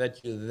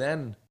that you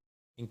then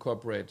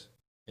incorporate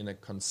in a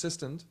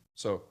consistent,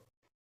 so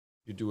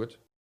you do it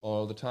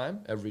all the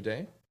time, every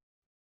day,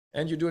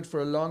 and you do it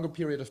for a longer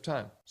period of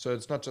time. So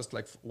it's not just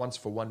like once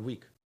for 1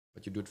 week,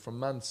 but you do it for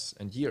months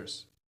and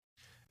years.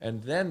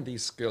 And then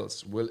these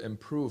skills will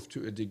improve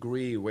to a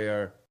degree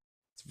where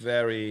it's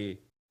very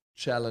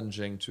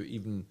challenging to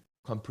even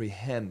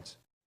comprehend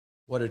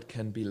what it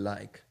can be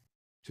like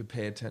to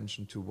pay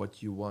attention to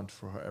what you want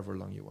for however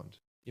long you want.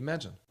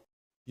 Imagine,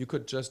 you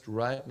could just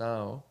right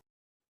now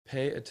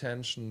pay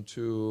attention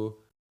to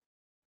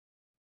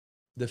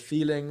the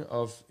feeling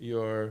of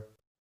your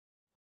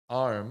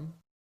arm,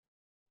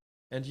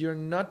 and you're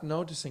not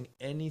noticing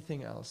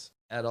anything else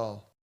at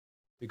all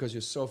because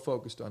you're so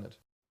focused on it.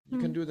 You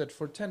can do that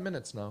for 10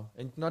 minutes now,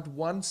 and not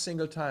one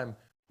single time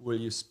will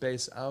you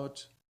space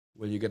out,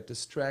 will you get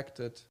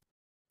distracted,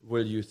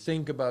 will you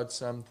think about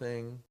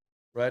something,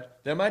 right?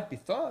 There might be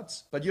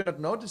thoughts, but you're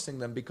not noticing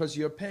them because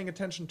you're paying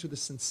attention to the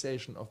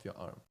sensation of your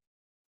arm.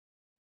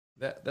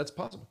 That's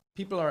possible.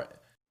 People are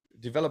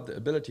develop the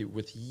ability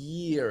with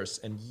years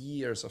and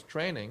years of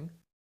training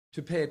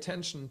to pay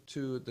attention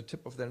to the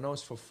tip of their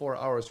nose for 4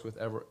 hours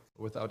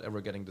without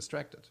ever getting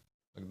distracted.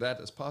 Like,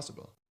 that is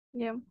possible.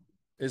 Yeah.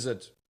 Is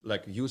it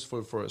like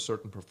useful for a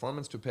certain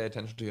performance to pay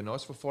attention to your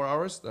nose for 4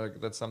 hours?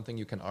 That's something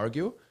you can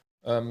argue,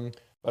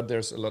 but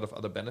there's a lot of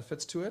other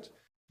benefits to it.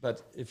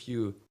 But if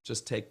you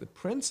just take the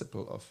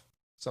principle of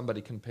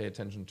somebody can pay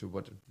attention to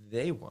what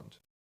they want,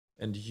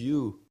 and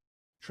you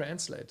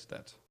translate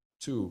that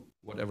to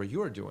whatever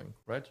you're doing,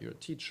 right? You're a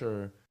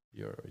teacher,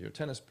 you're a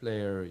tennis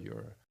player,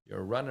 you're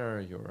a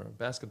runner, you're a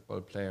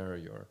basketball player,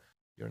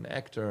 you're an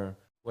actor,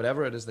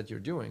 whatever it is that you're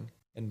doing,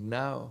 and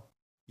now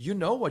you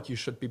know what you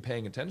should be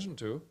paying attention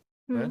to,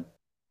 right?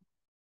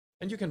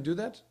 And you can do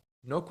that,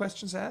 no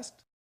questions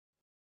asked.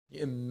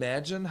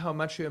 Imagine how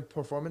much your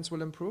performance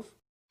will improve.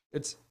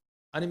 It's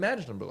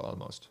unimaginable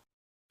almost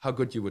how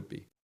good you would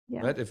be,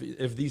 right?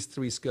 If these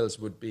 3 skills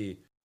would be,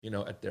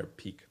 at their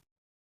peak.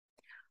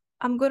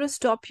 I'm going to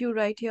stop you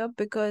right here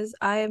because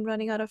I am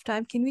running out of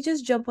time. Can we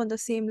just jump on the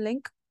same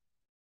link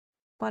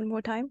one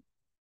more time?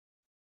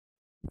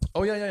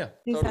 Oh, yeah.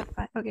 Is Totally. that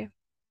fine? Okay.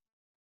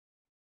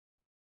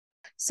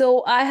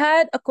 So I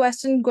had a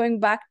question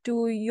going back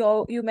to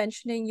you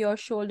mentioning your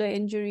shoulder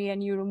injury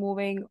and you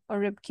removing a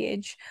rib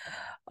cage.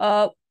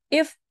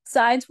 If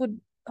science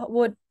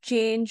would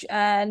change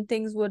and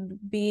things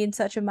would be in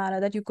such a manner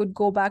that you could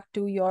go back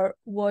to your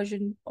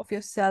version of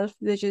yourself,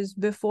 which is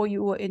before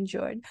you were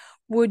injured,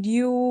 would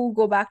you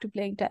go back to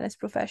playing tennis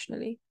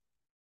professionally?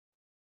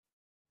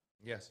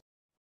 Yes.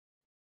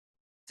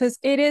 Because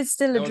it is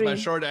still a That was my dream.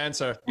 short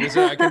answer. You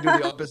say I can do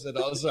the opposite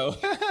also.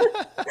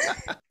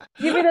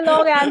 Give me the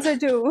long answer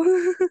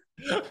too.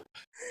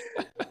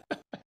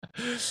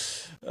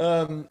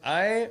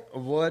 I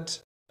would,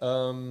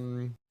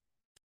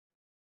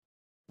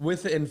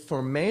 with the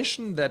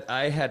information that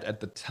I had at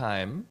the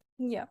time,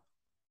 Yeah.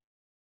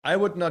 I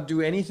would not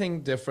do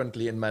anything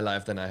differently in my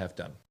life than I have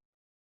done.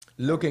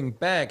 Looking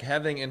back,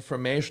 having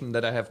information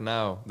that I have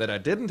now that I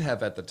didn't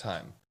have at the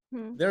time,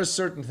 there are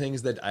certain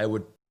things that I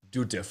would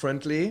do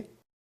differently,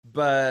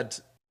 but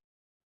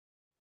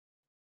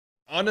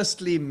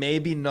honestly,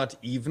 maybe not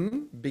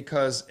even,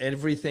 because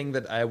everything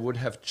that I would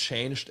have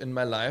changed in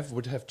my life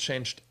would have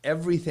changed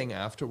everything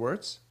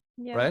afterwards,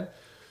 right?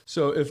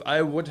 So if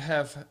I would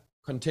have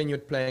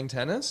continued playing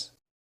tennis,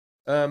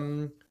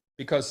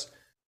 because,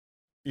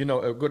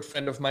 a good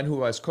friend of mine who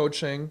I was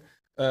coaching,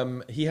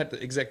 he had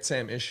the exact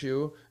same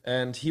issue,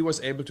 and he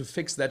was able to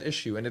fix that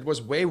issue. And it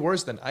was way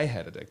worse than I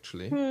had it,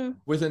 actually,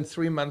 within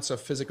 3 months of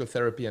physical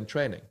therapy and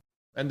training.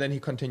 And then he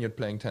continued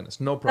playing tennis.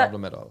 No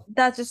problem at all.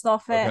 That's just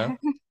not fair. Okay.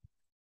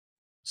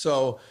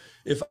 So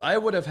if I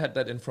would have had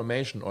that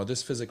information or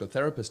this physical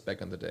therapist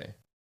back in the day,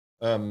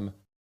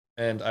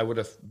 and I would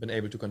have been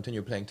able to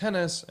continue playing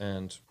tennis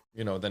and,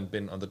 then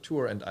been on the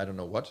tour and I don't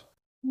know what.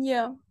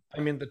 Yeah. I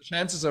mean, the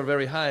chances are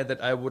very high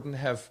that I wouldn't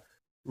have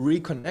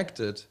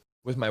reconnected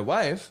with my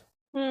wife,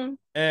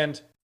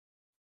 and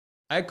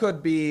I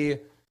could be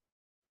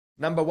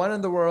number 1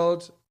 in the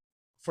world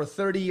for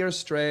 30 years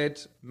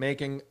straight,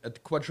 making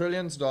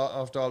quadrillions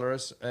of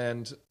dollars.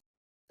 And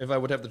if I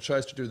would have the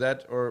choice to do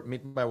that or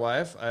meet my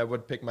wife, I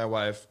would pick my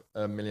wife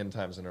a million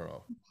times in a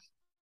row.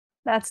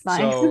 That's nice.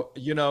 So,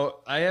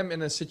 I am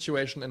in a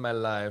situation in my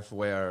life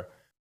where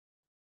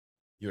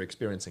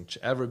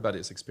everybody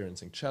is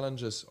experiencing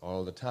challenges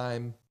all the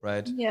time,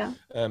 right? Yeah.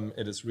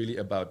 It is really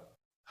about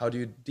how do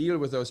you deal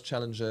with those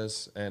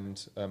challenges. And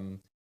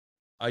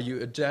are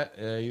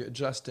you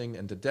adjusting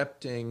and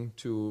adapting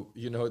to,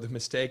 the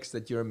mistakes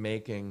that you're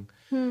making?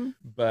 Hmm.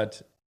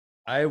 But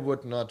I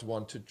would not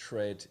want to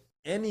trade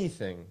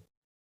anything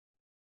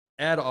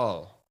at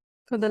all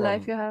For the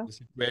life from you have. the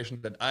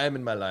situation that I'm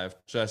in my life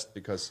just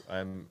because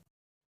I'm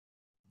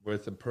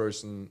with a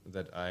person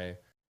that I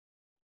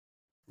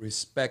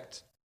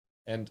respect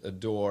and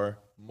adore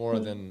more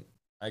Hmm. than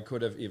I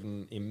could have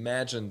even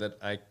imagined that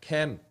I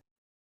can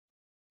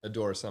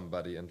adore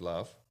somebody and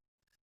love.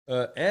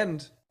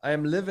 And I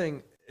am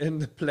living in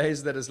the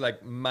place that is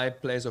like my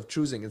place of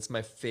choosing. It's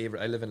my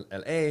favorite. I live in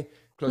LA,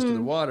 close to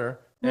the Hmm. water,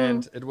 Hmm.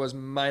 and it was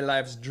my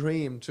life's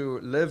dream to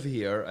live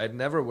here. I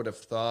never would have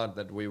thought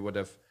that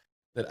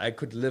that I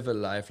could live a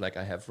life like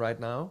I have right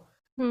now.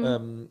 Hmm.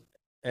 Um,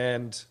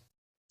 and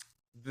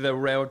the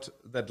route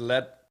that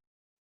led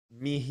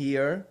me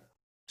here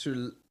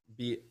to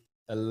be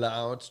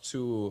allowed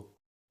to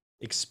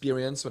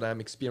experience what I'm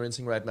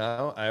experiencing right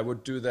now, I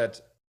would do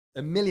that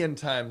a million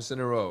times in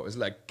a row. It's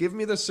like, give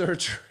me the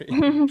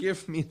surgery,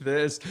 give me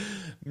this,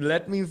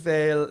 let me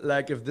fail.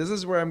 Like, if this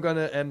is where I'm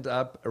gonna end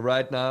up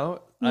right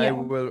now, I Yeah.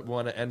 will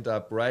want to end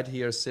up right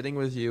here, sitting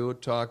with you,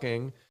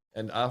 talking,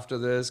 and after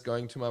this,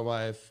 going to my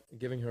wife,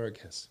 giving her a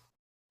kiss.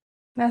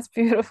 That's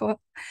beautiful.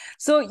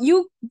 So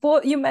you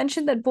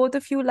mentioned that both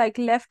of you like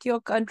left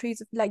your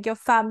countries, like your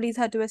families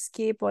had to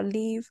escape or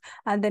leave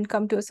and then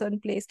come to a certain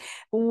place.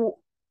 W-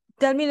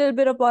 Tell me a little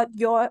bit about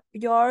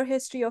your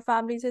history, your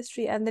family's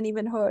history, and then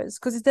even hers,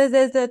 because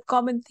there's a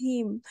common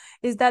theme.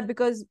 Is that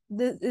because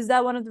is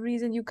that one of the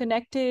reasons you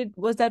connected?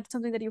 Was that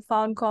something that you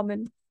found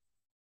common?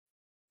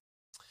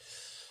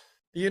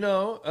 You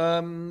know,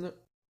 um,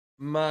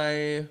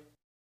 my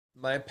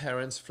my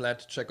parents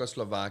fled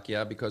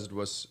Czechoslovakia because it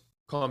was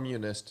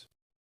communist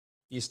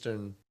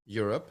Eastern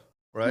Europe,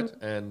 right?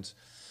 Hmm. And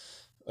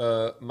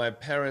my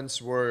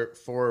parents were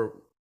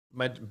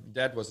my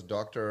dad was a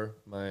doctor,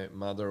 my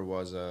mother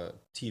was a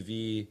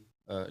TV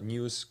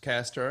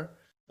newscaster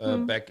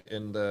Hmm. back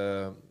in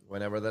the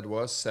whenever that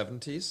was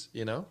 70s,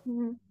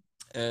 Hmm.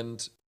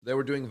 and they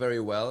were doing very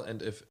well.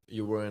 And if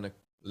you were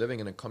living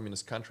in a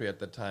communist country at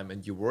that time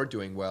and you were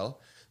doing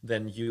well,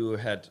 then you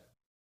had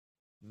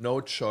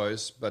no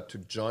choice but to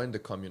join the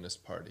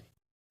Communist Party.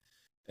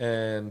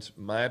 And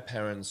my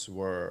parents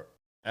were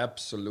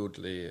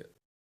absolutely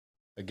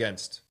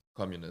against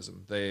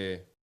communism.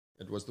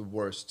 It was the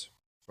worst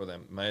for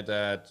them. My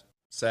dad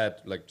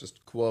said, like,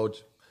 just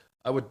quote,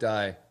 I would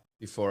die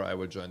before I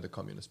would join the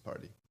Communist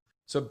Party.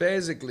 So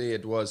basically,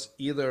 it was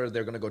either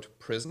they're going to go to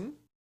prison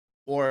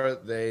or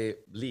they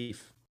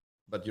leave,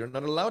 but you're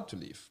not allowed to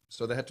leave.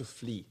 So they had to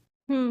flee.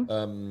 Hmm.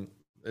 Um,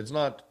 it's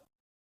not,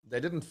 they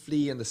didn't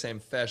flee in the same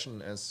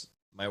fashion as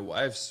my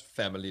wife's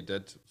family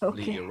did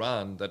flee Okay.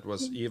 Iran. That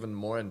was even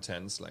more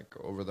intense, like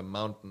over the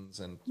mountains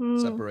and Hmm.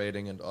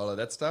 separating and all of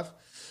that stuff.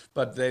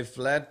 But they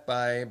fled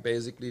by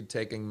basically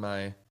taking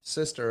my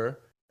sister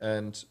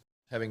and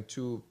having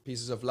two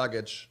pieces of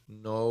luggage,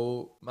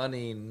 no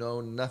money,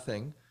 no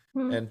nothing,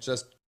 Hmm. and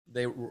just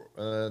they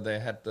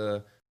had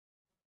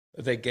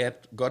they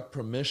got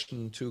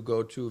permission to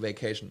go to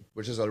vacation,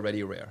 which is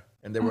already rare,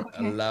 and they were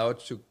Okay. allowed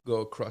to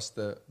go across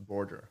the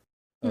border.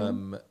 Hmm.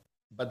 Um,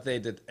 but they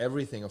did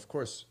everything, of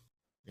course.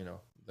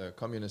 The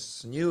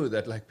communists knew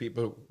that like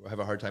people have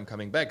a hard time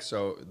coming back,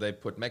 so they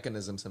put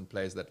mechanisms in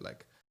place that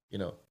like you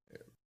know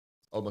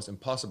almost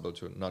impossible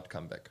to not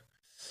come back.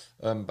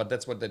 But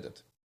that's what they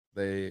did.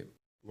 They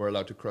were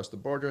allowed to cross the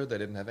border. They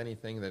didn't have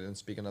anything. They didn't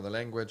speak another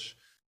language.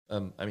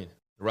 I mean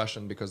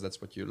Russian because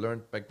that's what you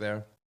learned back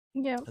there,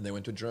 Yeah. and they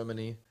went to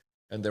Germany.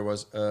 And there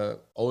was a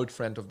old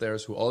friend of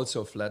theirs who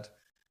also fled.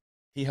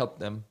 He helped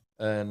them,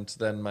 and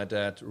then my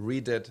dad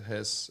redid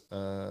his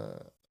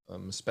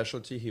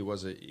specialty. He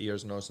was a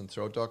ears, nose, and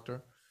throat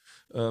doctor,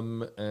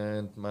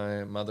 and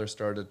my mother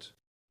started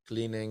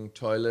cleaning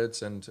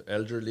toilets and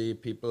elderly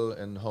people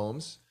in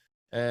homes,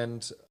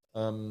 and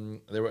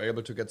they were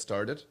able to get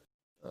started.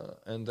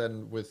 And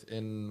then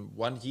within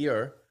 1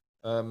 year,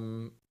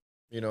 um,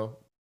 you know,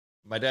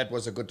 my dad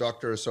was a good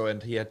doctor, so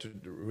and he had to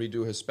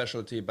redo his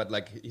specialty, but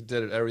like he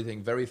did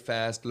everything very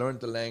fast,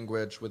 learned the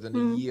language within a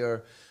Hmm.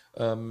 year,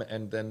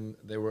 and then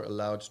they were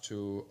allowed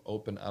to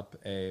open up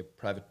a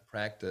private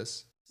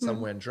practice Hmm.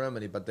 somewhere in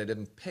Germany, but they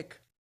didn't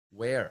pick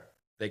where.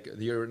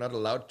 You're not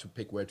allowed to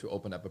pick where to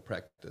open up a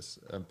practice.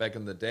 Back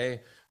in the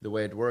day, the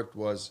way it worked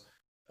was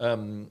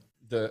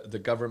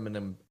the government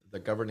and the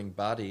governing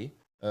body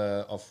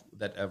of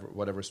that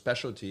whatever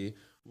specialty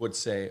would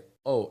say,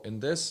 "Oh, in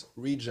this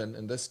region,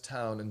 in this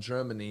town in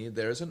Germany,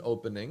 there's an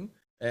opening,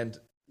 and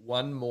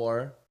one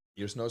more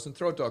ears, nose, and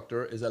throat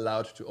doctor is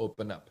allowed to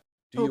open up.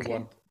 Do you Okay.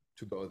 want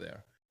to go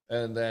there?"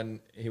 And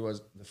then he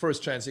was the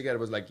first chance he got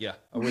was like, "Yeah,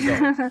 we're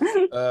going."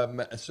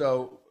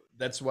 So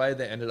that's why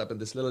they ended up in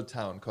this little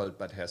town called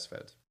Bad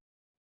Hersfeld.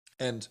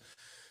 And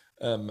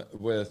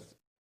with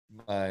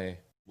my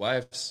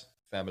wife's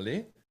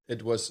family,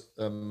 it was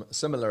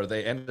similar.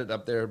 They ended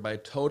up there by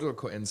total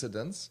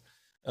coincidence.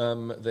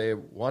 They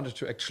wanted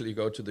to actually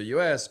go to the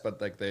US,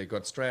 but like they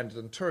got stranded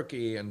in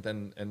Turkey, and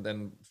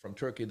then from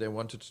Turkey they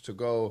wanted to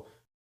go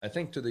I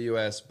think, to the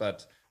US,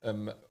 but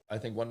I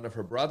think one of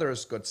her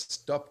brothers got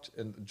stopped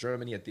in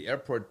Germany at the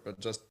airport, but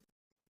just,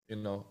 you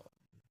know,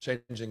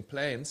 changing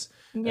planes,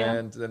 Yeah.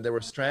 and then they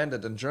were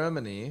stranded in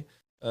Germany,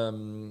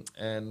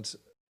 and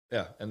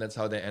yeah, and that's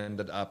how they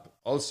ended up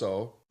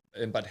also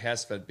in Bad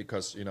Hersfeld,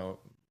 because you know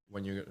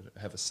when you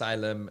have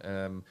asylum,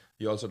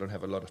 you also don't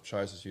have a lot of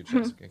choices. You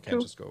just can't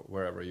True. just go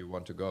wherever you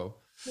want to go,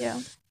 Yeah.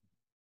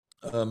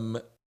 um,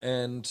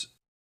 and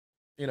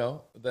you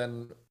know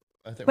then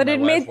I think But my it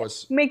wife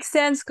was. makes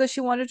sense because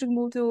she wanted to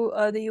move to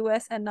the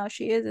US and now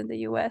she is in the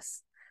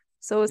US.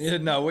 So it's Yeah,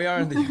 no, we are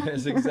in the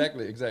US.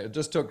 Exactly, exactly. It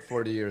just took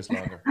 40 years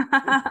longer,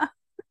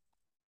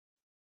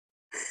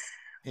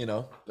 you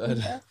know, but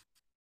yeah.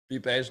 be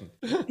patient.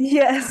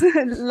 Yes,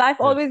 life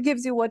Yeah. always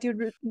gives you what you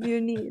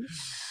need.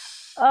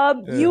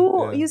 Yeah,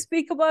 You yeah.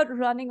 speak about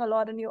running a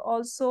lot, and you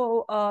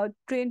also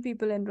train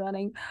people in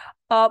running.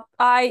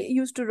 I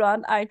used to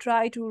run. I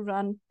try to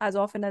run as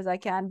often as I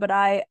can, but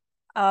I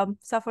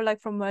suffer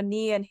like from a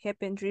knee and hip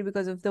injury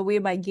because of the way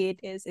my gait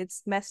is.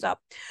 It's messed up.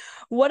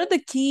 What are the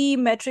key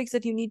metrics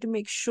that you need to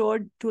make sure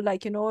to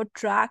like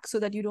track so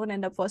that you don't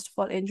end up first of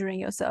all injuring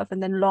yourself,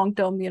 and then long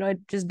term, it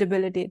just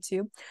debilitates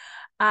you,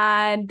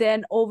 and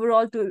then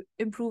overall to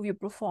improve your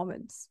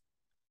performance?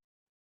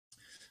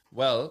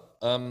 Well,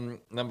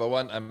 number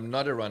one, I'm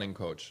not a running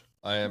coach.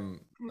 I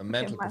am a Okay,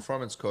 mental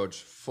performance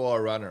coach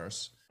for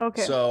runners.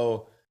 okay,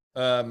 So,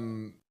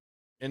 um,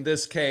 in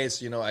this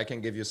case, you know, I can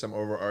give you some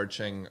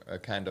overarching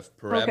kind of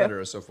okay.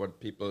 parameters of what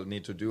people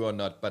need to do or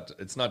not, but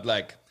it's not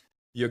like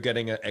you're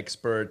getting an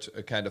expert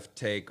kind of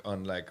take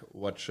on like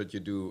what should you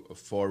do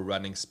for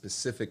running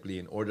specifically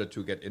in order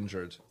to get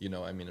injured. You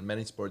know, I mean, in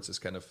many sports, it's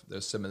kind of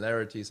there's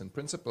similarities and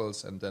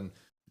principles, and then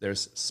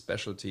there's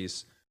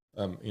specialties,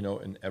 you know,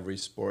 in every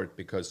sport,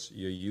 because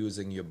you're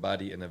using your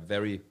body in a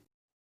very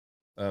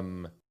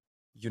um,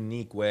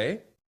 unique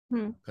way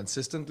Hmm.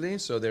 consistently.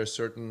 So there's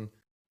certain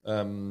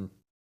um,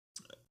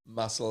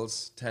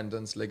 muscles,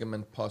 tendons,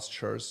 ligament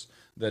postures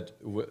that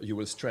you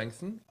will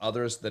strengthen,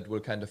 others that will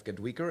kind of get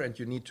weaker, and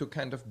you need to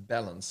kind of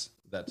balance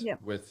that Yeah.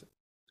 with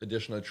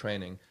additional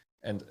training.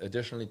 And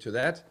additionally to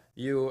that,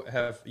 you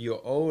have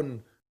your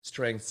own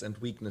strengths and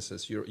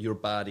weaknesses, your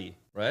body,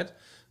 right?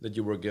 That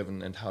you were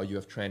given and how you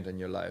have trained in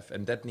your life.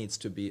 And that needs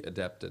to be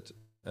adapted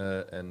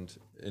and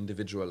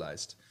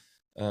individualized.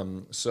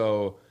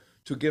 So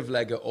to give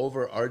like an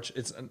overarch,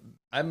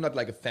 I'm not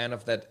like a fan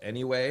of that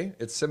anyway.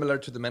 It's similar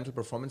to the mental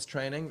performance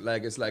training.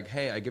 Like it's like,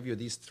 hey, I give you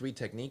these three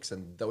techniques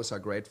and those are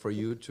great for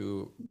you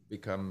to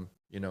become,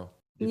 you know,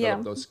 Yeah.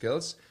 develop those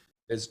skills.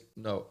 Is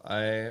no,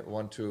 I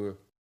want to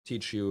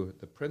teach you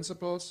the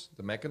principles,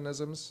 the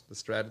mechanisms, the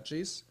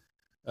strategies.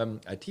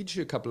 I teach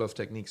you a couple of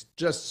techniques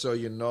just so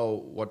you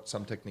know what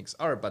some techniques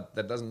are, but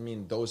that doesn't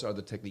mean those are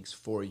the techniques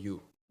for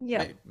you.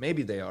 Yeah.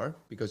 Maybe they are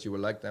because you will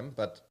like them,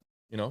 but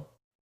you know,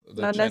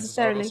 the Not chances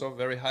are necessarily. also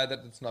very high that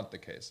it's not the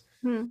case.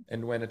 Hmm.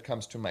 And when it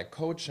comes to my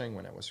coaching,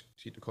 when I was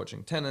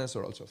coaching tennis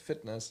or also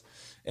fitness,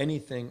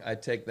 anything,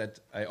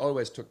 I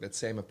always took that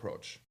same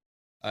approach.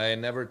 I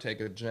never take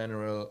a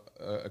general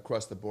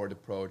across the board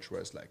approach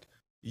where it's like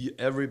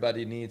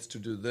everybody needs to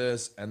do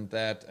this and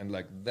that, and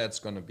like that's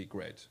going to be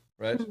great,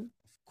 right? Hmm.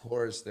 Of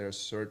course, there's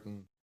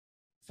certain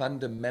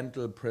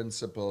fundamental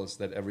principles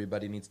that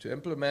everybody needs to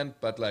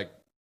implement, but like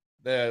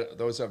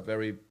those are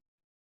very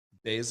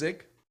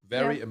basic, Yeah.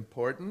 very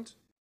important,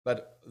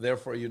 but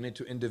therefore you need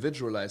to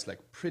individualize like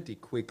pretty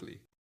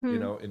quickly, you Hmm.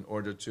 know, in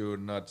order to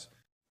not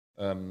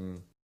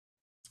um,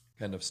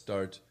 kind of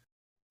start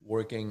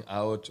working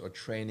out or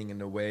training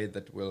in a way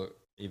that will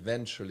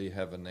eventually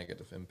have a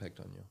negative impact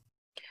on you.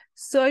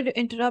 Sorry to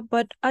interrupt,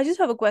 but I just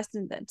have a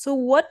question then. So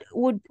what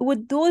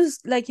would those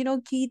like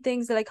key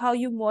things like how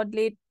you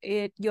modulate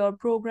it, your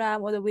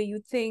program, or the way you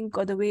think,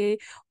 or the way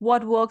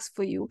what works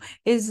for you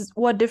is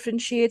what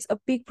differentiates a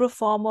peak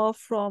performer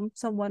from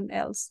someone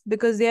else,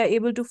 because they are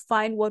able to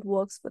find what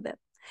works for them.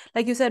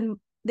 Like you said,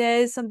 there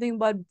is something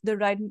about the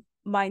right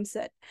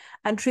mindset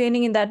and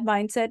training in that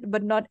mindset,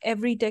 but not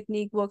every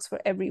technique works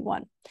for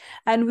everyone.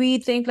 And we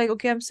think like,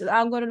 okay,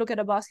 I'm going to look at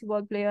a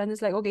basketball player, and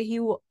it's like, okay,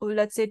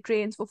 let's say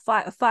trains for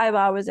 5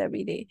 hours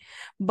every day,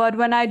 but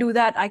when I do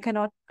that, I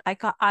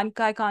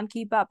can't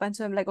keep up, and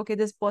so I'm like, okay,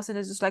 this person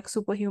is just like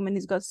superhuman,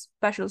 he's got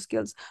special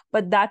skills,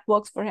 but that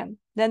works for him.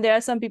 Then there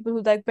are some people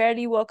who like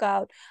barely work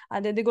out,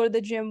 and then they go to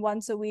the gym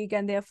once a week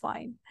and they're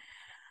fine.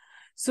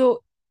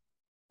 So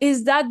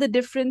is that the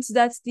difference?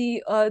 That's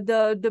the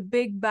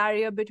big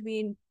barrier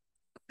between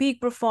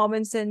peak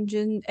performance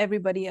and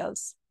everybody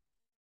else?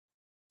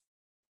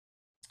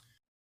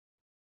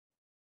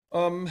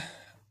 Um,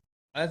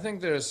 I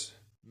think there's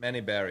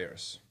many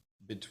barriers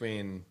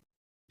between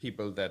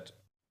people that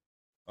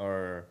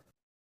are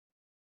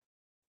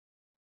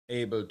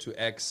able to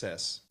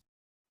access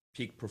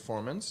peak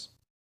performance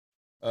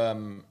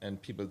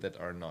and people that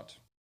are not.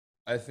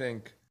 I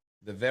think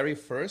the very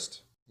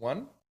first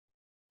one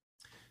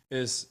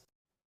is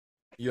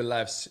your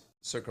life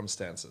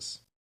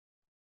circumstances.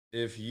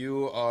 If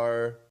you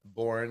are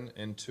born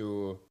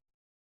into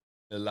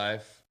a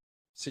life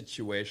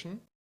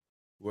situation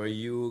where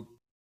you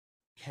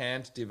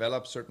can't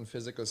develop certain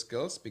physical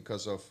skills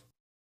because of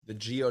the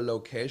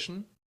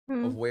geolocation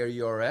of Hmm. where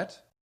you're at,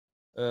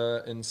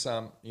 in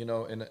some, in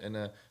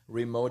a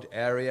remote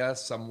area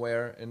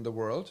somewhere in the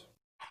world,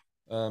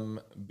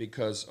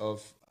 because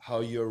of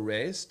how you're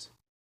raised.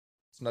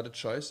 It's not a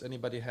choice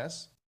anybody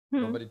has.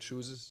 Hmm. Nobody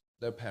chooses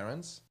their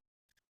parents.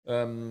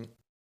 Um,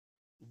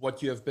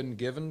 what you have been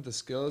given, the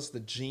skills, the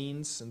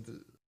genes, and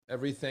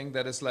everything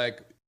that is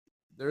like,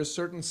 there is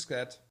certain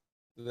scat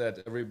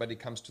that everybody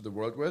comes to the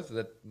world with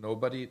that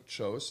nobody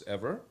chose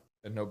ever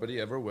and nobody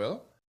ever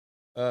will.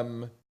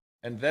 Um,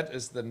 and that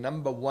is the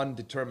number one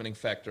determining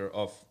factor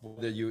of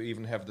whether you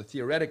even have the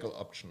theoretical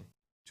option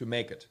to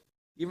make it,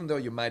 even though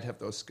you might have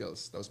those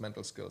skills, those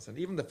mental skills, and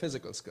even the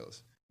physical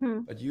skills. Hmm.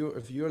 But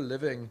if you're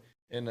living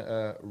in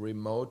a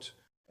remote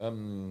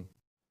um,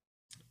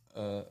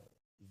 uh,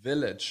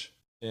 village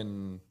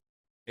in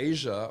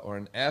Asia or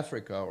in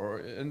Africa or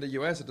in the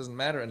US, it doesn't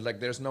matter, and like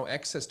there's no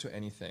access to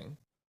anything,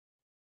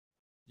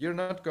 you're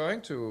not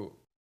going to,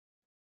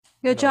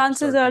 Your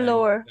chances start are playing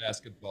lower.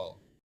 basketball.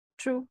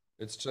 True.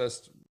 It's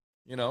just,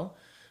 you know,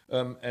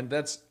 and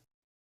that's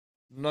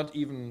not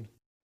even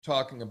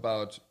talking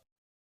about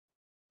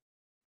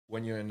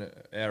when you're in an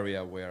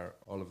area where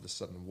all of a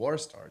sudden war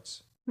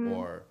starts Hmm.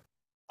 or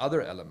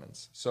other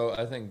elements. So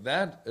I think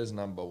that is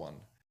number one.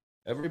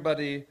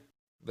 Everybody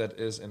that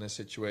is in a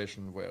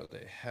situation where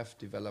they have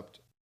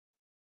developed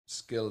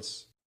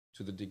skills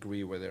to the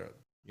degree where they're,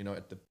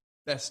 at the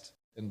best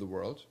in the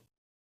world,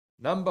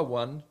 number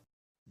one,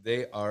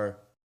 they are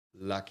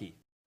lucky.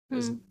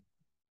 There's Hmm.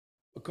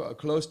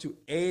 close to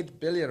 8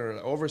 billion or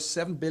over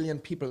 7 billion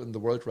people in the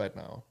world right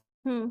now.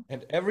 Hmm.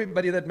 And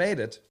everybody that made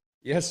it,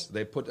 yes,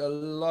 they put a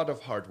lot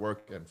of hard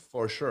work in,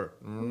 for sure.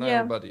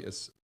 Yeah. Nobody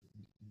is.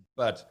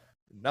 But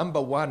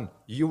number one,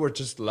 you were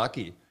just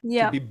lucky to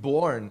Yeah. be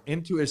born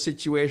into a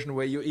situation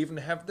where you even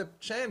have the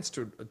chance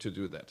to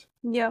do that.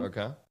 Yeah.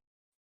 Okay.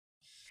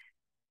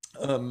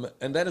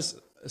 And that is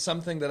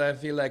something that I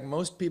feel like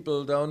most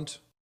people don't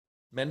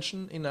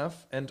mention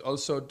enough and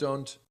also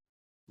don't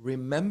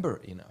remember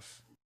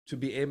enough to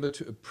be able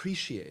to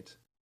appreciate.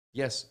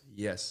 Yes,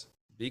 yes,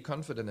 be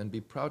confident and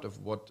be proud of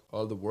what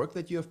all the work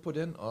that you have put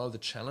in, all the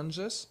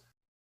challenges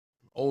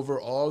over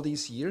all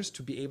these years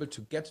to be able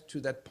to get to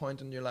that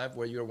point in your life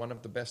where you're one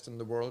of the best in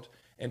the world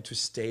and to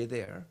stay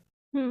there.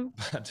 Hmm.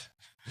 But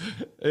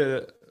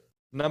uh,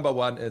 number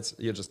one, it's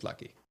you're just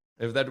lucky.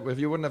 If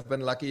you wouldn't have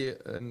been lucky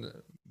and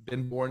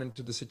been born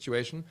into the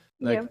situation,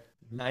 Yeah. like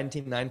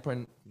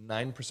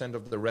 99.9%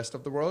 of the rest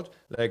of the world,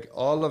 like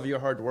all of your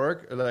hard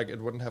work, like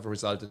it wouldn't have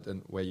resulted in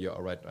where you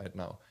are right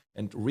now.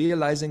 And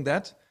realizing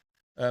that,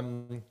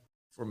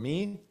 for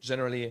me,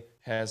 generally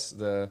has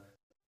the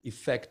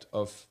effect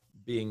of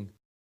being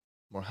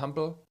more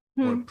humble,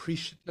 more Hmm.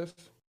 appreciative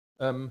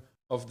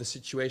of the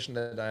situation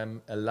that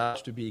I'm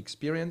allowed to be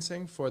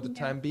experiencing for the Yeah.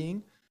 time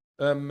being,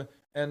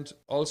 and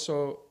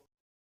also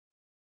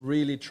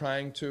really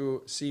trying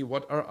to see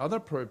what are other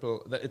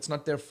people that it's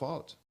not their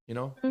fault. You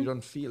Hmm.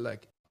 don't feel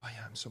like, oh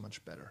yeah, I'm so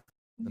much better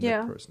than that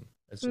Yeah. person.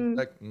 It's just Hmm.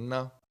 like,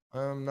 no,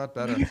 I'm not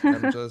better.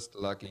 I'm just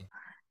lucky. Yeah.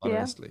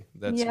 Honestly,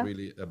 that's Yeah.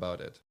 really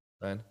about it,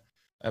 right?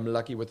 I'm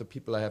lucky with the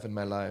people I have in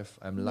my life.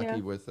 I'm Yeah.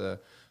 lucky with the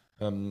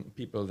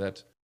people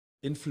that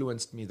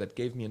influenced me, that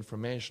gave me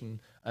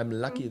information. I'm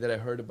Hmm. lucky that I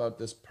heard about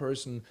this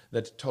person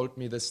that told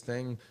me this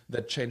thing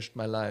that changed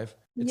my life.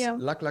 It's Yeah.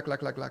 luck, luck,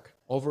 luck, luck, luck,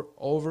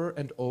 over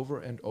and over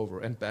and over,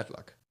 and bad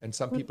luck. And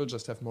some people Hmm.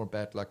 just have more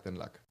bad luck than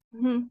luck.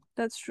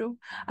 That's true.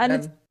 And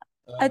Then,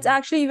 it's um,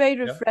 actually very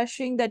yeah.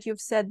 refreshing that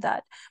you've said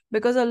that,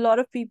 because a lot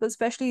of people,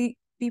 especially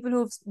people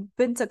who've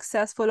been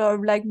successful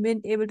or like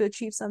been able to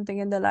achieve something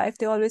in their life,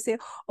 they always say,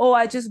 "Oh,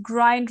 I just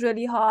grind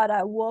really hard.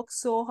 I work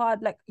so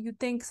hard." Like, you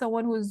think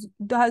someone who's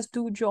has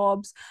two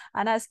jobs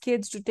and has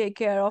kids to take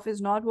care of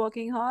is not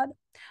working hard?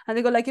 And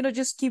they go like,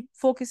 just keep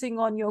focusing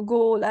on your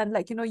goal, and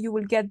like, you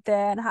will get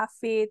there, and have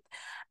faith.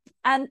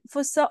 And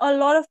for a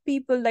lot of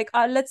people, like,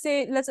 let's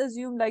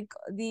assume like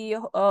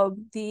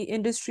the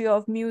industry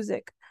of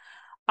music,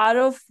 out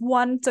of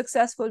one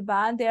successful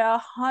band, there are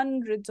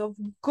hundreds of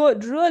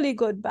really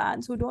good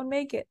bands who don't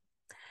make it.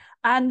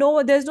 And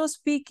no, there's no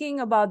speaking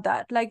about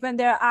that. Like, when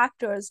there are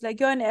actors, like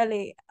you're in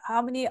LA,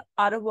 how many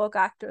out of work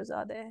actors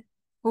are there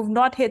who've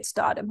not hit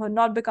stardom, who've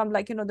not become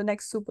like, the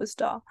next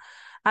superstar?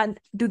 And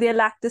do they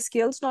lack the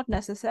skills? Not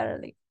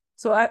necessarily.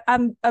 So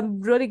I'm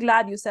really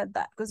glad you said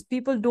that, because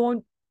people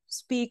don't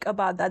speak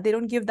about that. They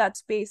don't give that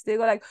space. They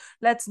go like,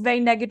 let's very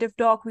negative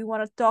talk. We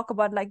want to talk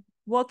about like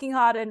working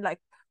hard and like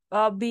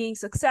being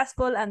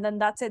successful, and then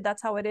that's it.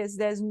 That's how it is.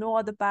 There's no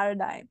other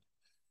paradigm.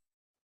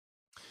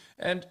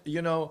 And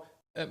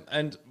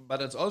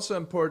but it's also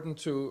important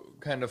to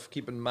kind of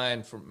keep in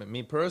mind, for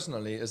me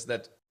personally, is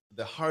that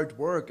the hard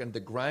work and the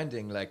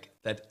grinding, like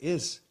that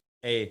is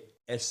a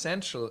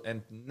essential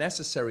and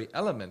necessary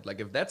element. Like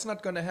if that's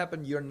not going to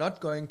happen, you're not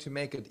going to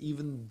make it,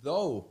 even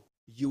though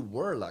you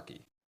were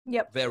lucky,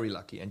 Yep. very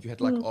lucky, and you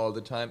had luck Hmm. all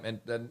the time,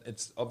 and then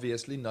it's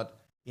obviously not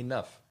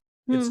enough.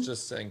 It's Hmm.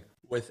 just saying,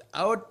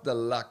 without the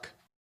luck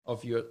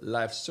of your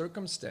life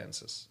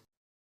circumstances,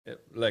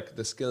 like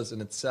the skills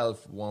in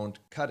itself won't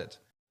cut it.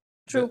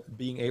 True.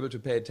 Being able to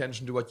pay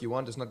attention to what you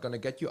want is not going to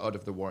get you out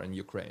of the war in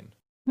Ukraine.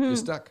 You're Hmm.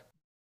 stuck.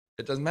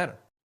 It doesn't matter,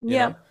 you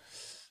Yeah.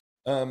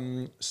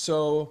 know?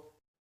 So,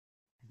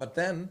 but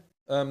then,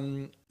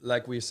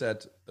 like we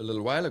said a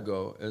little while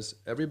ago, is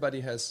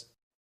everybody has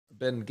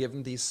been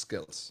given these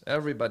skills.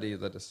 Everybody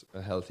that is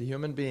a healthy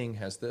human being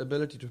has the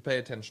ability to pay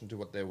attention to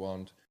what they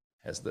want,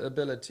 has the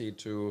ability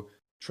to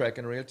track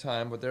in real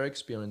time what they're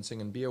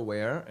experiencing and be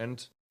aware,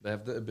 and they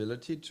have the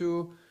ability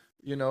to,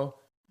 you know,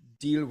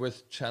 deal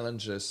with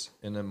challenges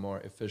in a more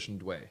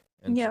efficient way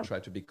and Yeah. try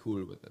to be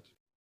cool with it.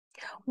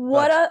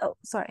 What But are, oh,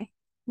 sorry.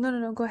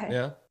 No, go ahead.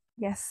 yeah,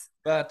 Yes.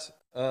 but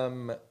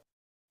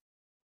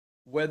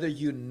whether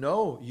you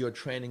know you're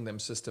training them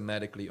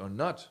systematically or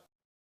not,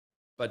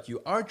 but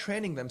you are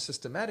training them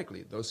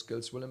systematically, those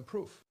skills will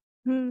improve.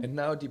 Hmm. And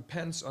now it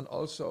depends on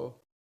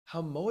also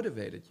how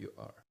motivated you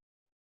are.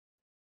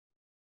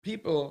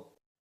 People,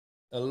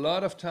 a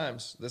lot of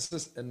times, this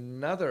is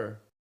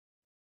another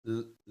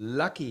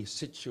lucky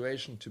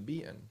situation to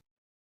be in.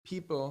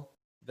 People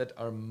that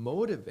are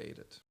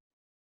motivated,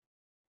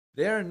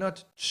 they're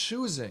not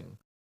choosing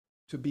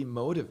to be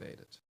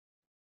motivated.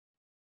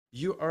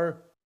 You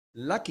are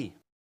lucky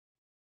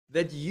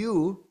that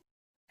you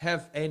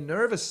have a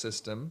nervous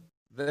system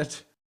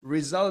that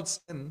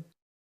results in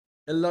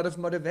a lot of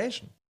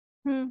motivation.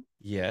 Hmm.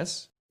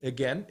 Yes,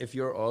 again, if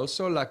you're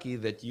also lucky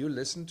that you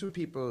listen to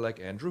people like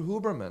Andrew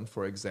Huberman,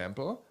 for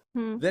example,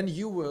 Hmm. then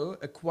you will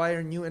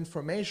acquire new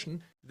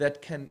information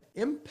that can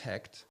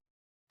impact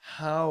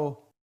how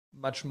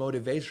much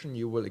motivation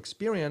you will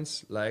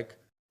experience, like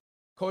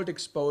cold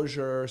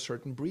exposure,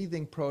 certain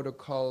breathing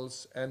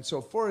protocols, and so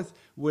forth,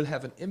 will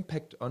have an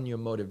impact on your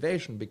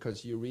motivation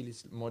because you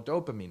release more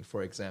dopamine,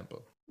 for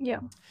example. Yeah.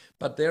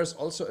 But there's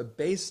also a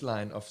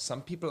baseline of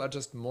some people are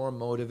just more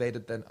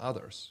motivated than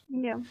others.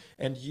 Yeah.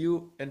 And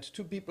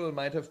two people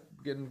might have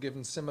been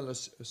given similar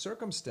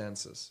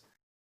circumstances,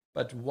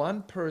 but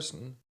one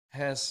person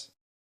has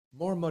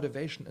more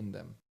motivation in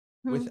them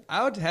Hmm.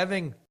 without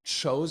having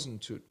chosen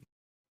to.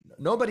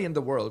 Nobody in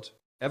the world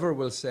ever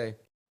will say,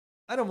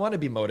 I don't want to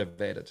be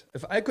motivated.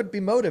 If I could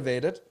be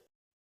motivated,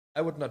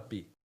 I would not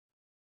be.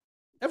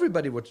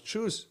 Everybody would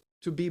choose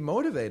to be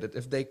motivated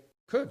if they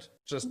could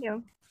just Yeah.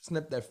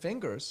 snap their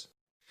fingers.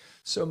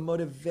 So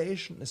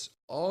motivation is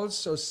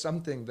also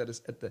something that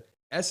is at the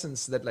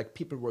essence that like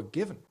people were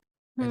given.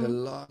 And a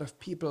Hmm. lot of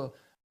people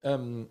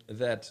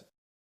that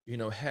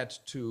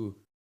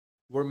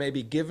were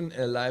maybe given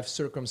a life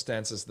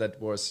circumstances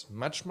that was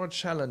much more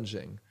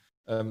challenging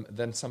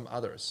than some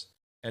others,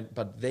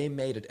 but they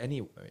made it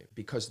anyway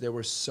because they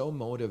were so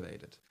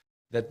motivated,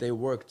 that they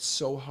worked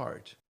so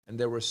hard, and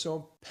they were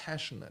so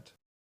passionate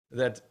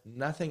that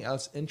nothing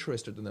else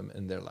interested them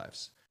in their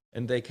lives,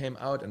 and they came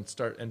out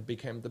and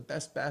became the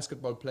best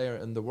basketball player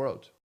in the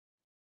world.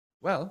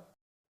 Well,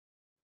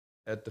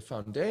 at the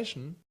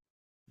foundation,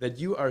 that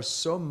you are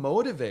so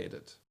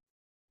motivated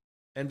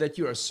and that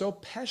you are so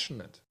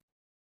passionate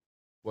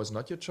was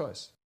not your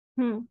choice.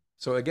 Hmm.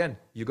 So again,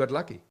 you got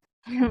lucky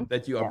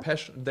that you are Yeah.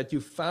 passionate, that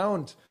you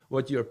found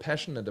what you're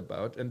passionate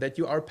about, and that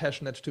you are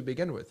passionate to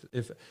begin with.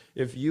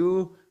 If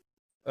you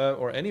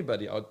or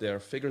anybody out there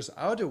figures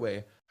out a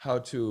way how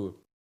to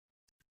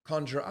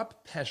conjure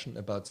up passion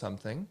about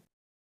something,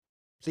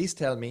 please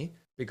tell me,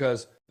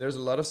 because there's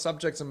a lot of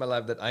subjects in my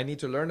life that I need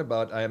to learn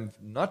about. I am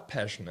not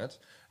passionate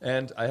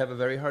and I have a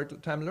very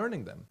hard time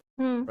learning them.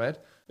 Hmm. Right?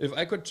 If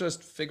I could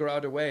just figure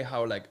out a way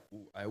how, like,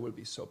 ooh, I will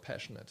be so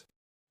passionate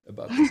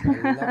about this and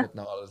I love it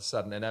now all of a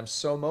sudden, and I'm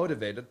so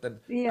motivated that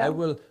I Yeah.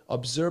 will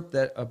absorb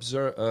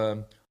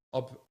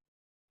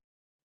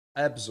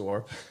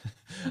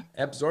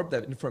absorb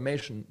that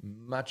information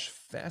much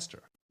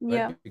faster, right?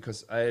 Yeah.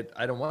 Because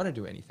I don't want to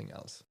do anything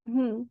else.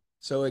 Hmm.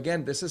 So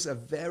again, this is a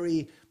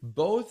very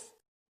both,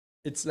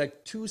 it's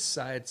like two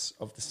sides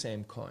of the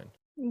same coin,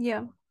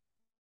 Yeah.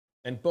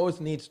 and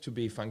both need to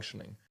be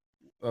functioning.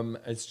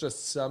 It's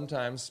just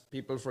sometimes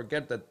people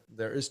forget that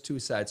there is two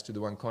sides to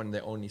the one coin.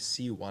 They only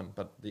see one,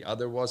 but the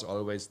other was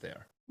always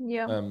there.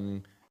 Yeah.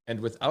 And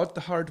without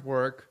the hard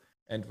work,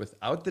 and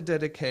without the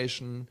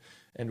dedication,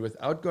 and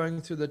without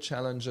going through the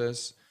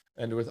challenges,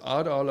 and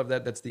without all of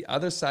that, that's the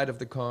other side of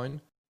the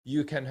coin.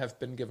 You can have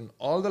been given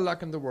all the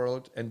luck in the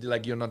world, and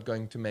like you're not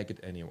going to make it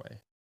anyway.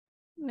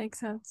 Makes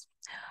sense.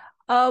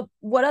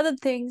 What are the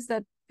things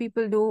that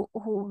people do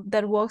who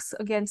that works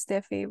against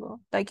their favor?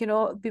 Like,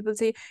 people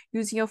say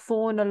using your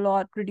phone a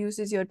lot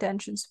reduces your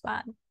attention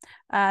span,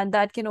 and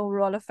that can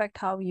overall affect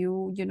how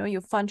you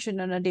function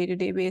on a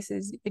day-to-day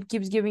basis. It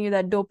keeps giving you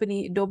that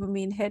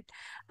dopamine hit,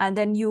 and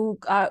then you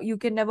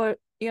can never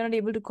you're not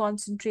able to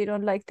concentrate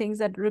on like things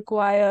that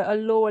require a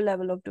lower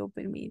level of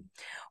dopamine.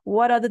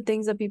 What are the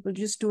things that people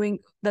just doing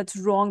that's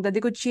wrong that they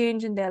could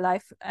change in their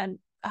life and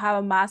have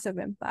a massive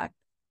impact?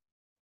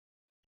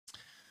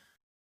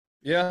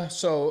 Yeah,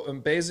 so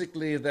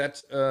basically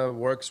that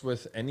works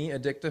with any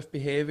addictive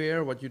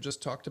behavior, what you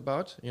just talked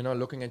about,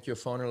 looking at your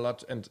phone a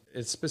lot. And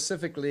it's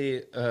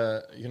specifically,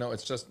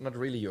 it's just not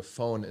really your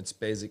phone. It's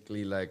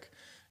basically like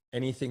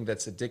anything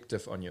that's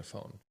addictive on your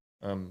phone.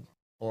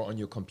 or on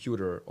your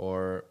computer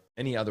or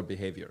any other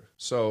behavior.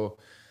 So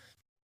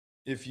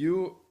if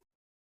you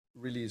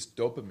release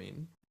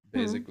dopamine,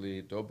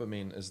 basically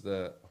dopamine is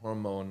the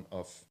hormone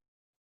of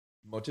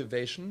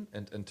motivation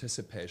and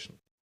anticipation.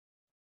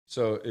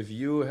 So if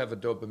you have a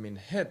dopamine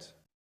hit,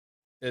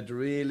 it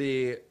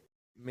really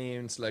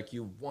means like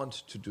you want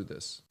to do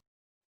this.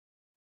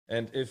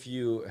 And if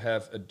you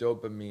have a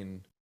dopamine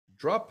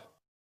drop,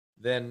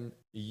 then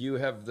you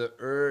have the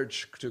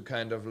urge to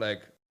kind of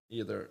like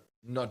either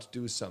not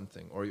do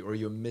something or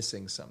you're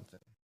missing something,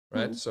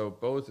 right? So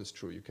both is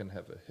true. You can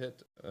have a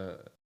hit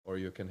or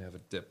you can have a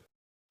dip.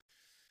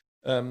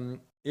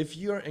 If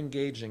you're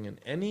engaging in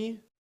any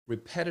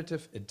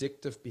repetitive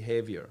addictive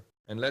behavior,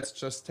 and let's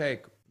just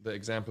take the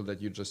example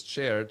that you just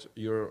shared,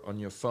 you're on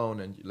your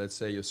phone and let's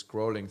say you're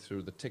scrolling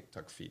through the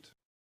TikTok feed,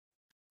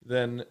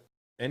 then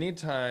every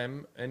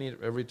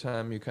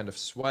time you kind of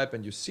swipe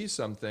and you see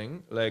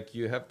something, like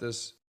you have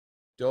this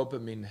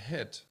dopamine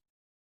hit,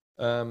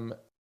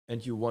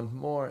 and you want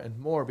more and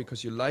more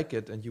because you like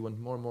it and you want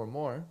more and more and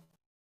more.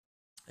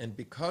 And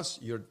because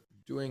you're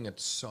doing it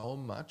so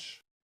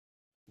much,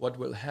 what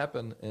will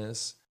happen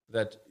is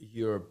that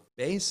your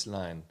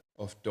baseline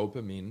of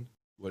dopamine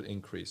will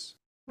increase.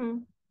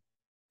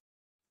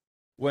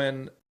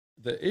 When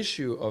the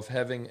issue of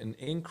having an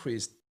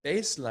increased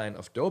baseline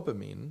of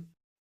dopamine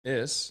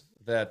is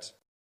that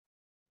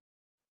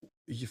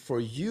for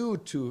you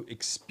to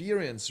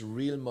experience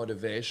real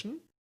motivation,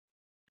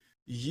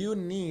 you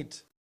need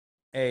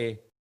a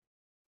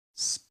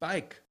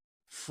spike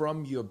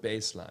from your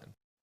baseline.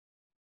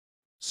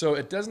 So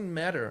it doesn't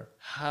matter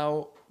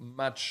how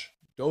much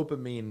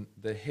dopamine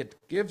the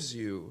hit gives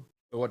you.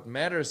 What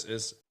matters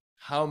is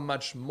how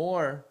much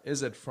more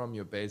is it from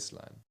your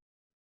baseline.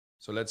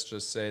 So let's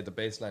just say the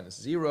baseline is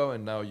 0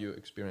 and now you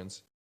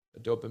experience a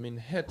dopamine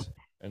hit,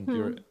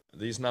 and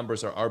these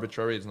numbers are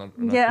arbitrary, it's not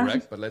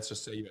correct, but let's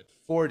just say you're at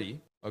 40,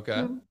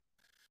 okay?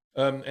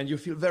 And you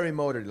feel very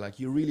motivated, like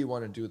you really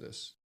want to do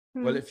this.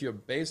 Well, if your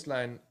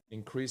baseline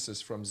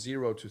increases from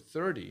 0 to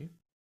 30,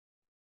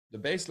 the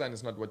baseline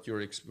is not what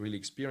you're really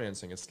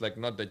experiencing. It's like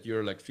not that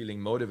you're like feeling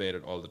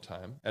motivated all the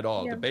time at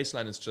all. The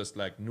baseline is just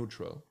like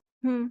neutral.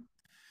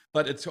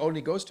 But it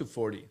only goes to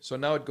 40. So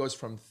now it goes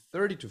from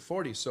 30 to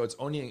 40. So it's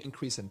only an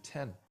increase in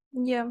 10.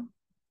 Yeah.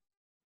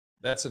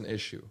 That's an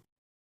issue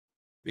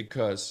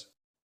because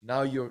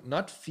now you're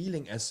not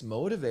feeling as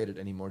motivated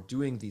anymore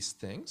doing these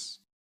things,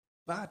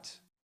 but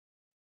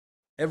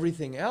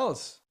everything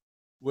else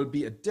will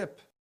be a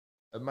dip,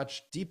 a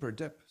much deeper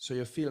dip. So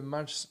you feel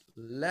much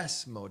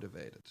less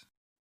motivated.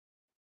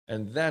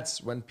 And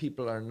that's when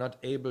people are not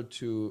able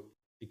to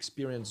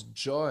experience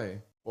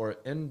joy or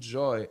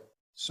enjoy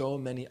so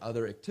many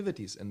other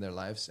activities in their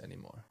lives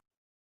anymore.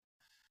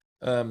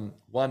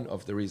 One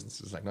of the reasons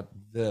is like not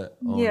the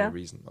only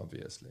reason,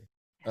 obviously.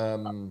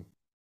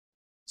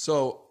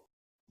 So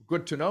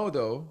good to know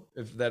though,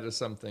 if that is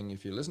something,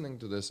 if you're listening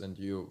to this and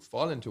you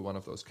fall into one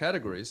of those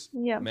categories,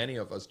 many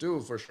of us do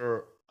for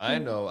sure. I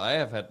know I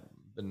have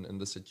been in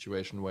the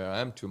situation where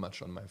I'm too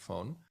much on my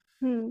phone.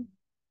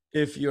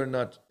 If you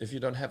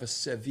don't have a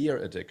severe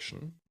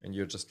addiction and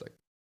you're just like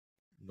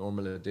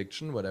normal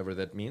addiction, whatever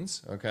that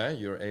means, okay,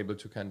 you're able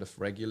to kind of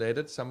regulate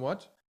it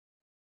somewhat.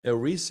 A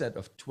reset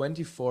of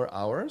 24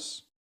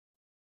 hours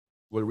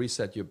will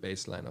reset your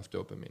baseline of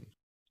dopamine.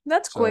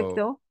 That's quick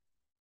though.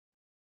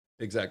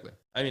 Exactly.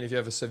 I mean, if you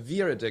have a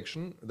severe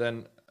addiction,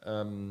 then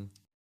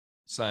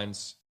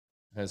science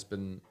has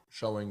been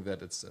showing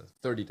that it's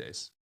 30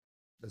 days.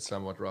 That's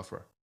somewhat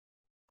rougher.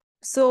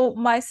 So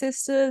my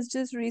sister's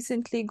just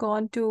recently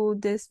gone to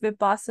this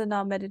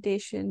Vipassana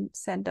meditation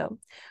center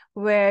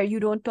where you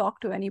don't talk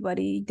to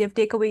anybody. They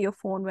take away your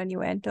phone when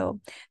you enter.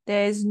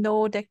 There is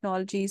no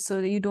technology, so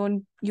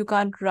you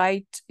can't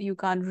write, you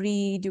can't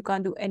read, you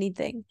can't do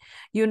anything.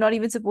 You're not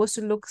even supposed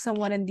to look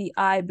someone in the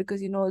eye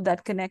because you know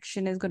that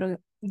connection is going to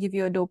give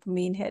you a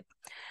dopamine hit.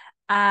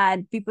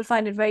 And people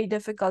find it very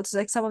difficult. So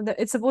like some of them,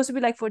 it's supposed to be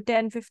like for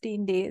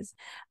 10-15 days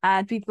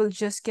and people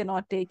just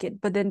cannot take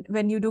it. But then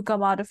when you do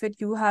come out of it,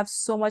 you have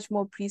so much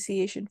more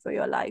appreciation for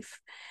your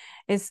life.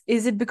 Is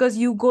it because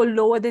you go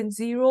lower than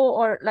 0,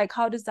 or like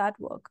how does that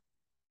work?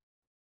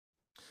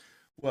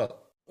 Well,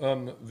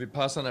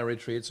 Vipassana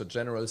retreats or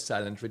general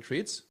silent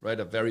retreats, right,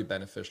 are very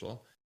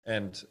beneficial.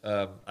 And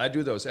I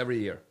do those every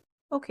year.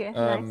 Okay,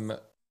 nice.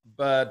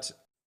 But,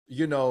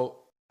 you know,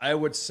 I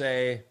would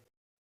say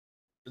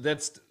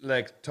that's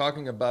like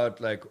talking about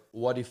like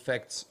what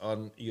effects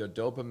on your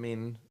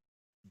dopamine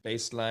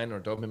baseline or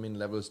dopamine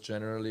levels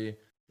generally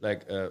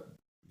like a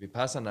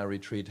Vipassana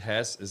retreat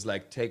has is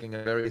like taking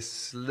a very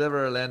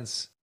sliver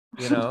lens,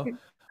 you know,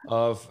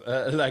 of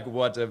like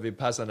what a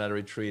Vipassana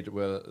retreat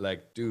will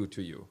like do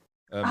to you.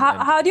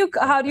 How do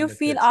you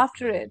feel Benefits.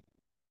 after it?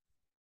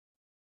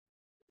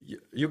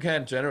 You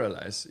can't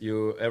generalize.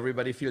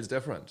 Everybody feels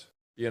different,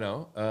 you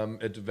know.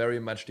 It very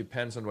much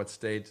depends on what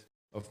state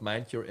of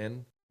mind you're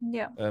in.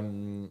 Yeah.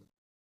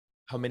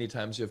 How many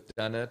times you've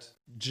done it.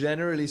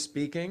 Generally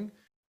speaking,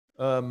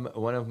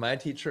 one of my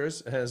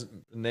teachers has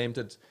named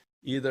it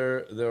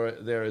either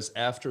there is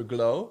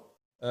afterglow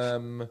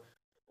um,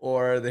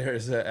 or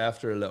there's a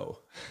after low.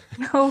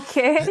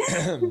 Okay.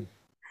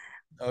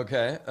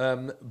 Okay,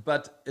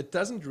 but it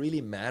doesn't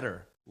really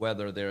matter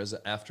whether there's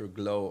an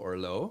afterglow or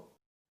low.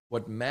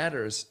 What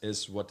matters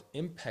is what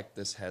impact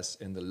this has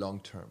in the long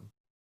term.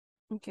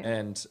 Okay.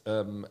 And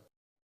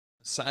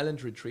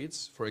silent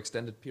retreats for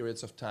extended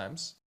periods of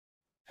times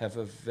have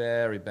a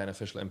very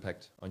beneficial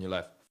impact on your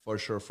life, for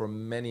sure, for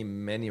many,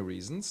 many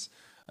reasons.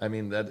 I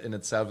mean, that in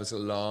itself is a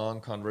long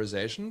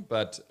conversation,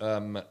 but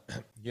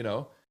you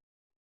know,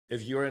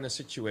 if you're in a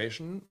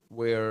situation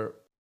where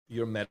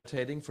you're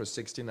meditating for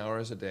 16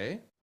 hours a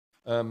day,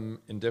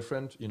 in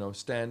different,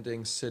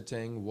 standing,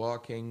 sitting,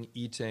 walking,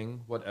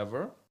 eating,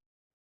 whatever,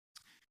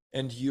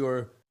 and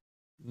you're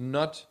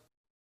not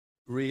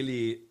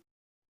really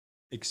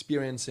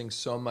experiencing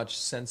so much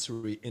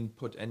sensory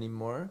input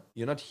anymore,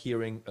 you're not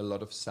hearing a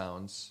lot of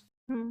sounds,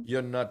 Hmm.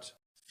 you're not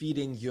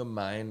feeding your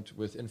mind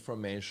with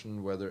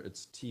information, whether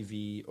it's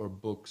TV or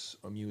books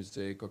or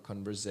music or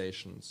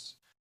conversations.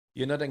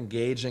 You're not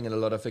engaging in a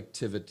lot of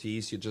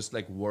activities. You're just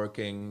like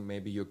working.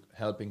 Maybe you're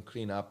helping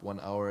clean up 1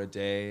 hour a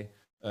day,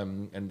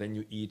 and then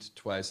you eat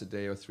twice a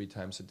day or 3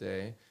 times a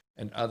day.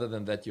 And other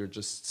than that, you're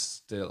just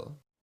still.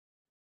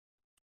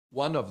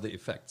 One of the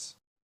effects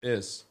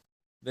is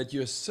that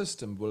your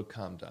system will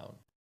calm down.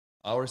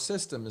 Our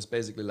system is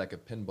basically like a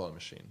pinball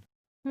machine.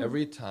 Hmm.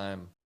 Every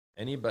time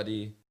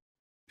anybody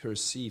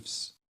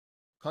perceives,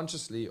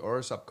 consciously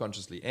or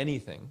subconsciously,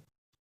 anything,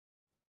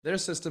 their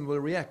system will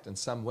react in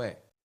some way.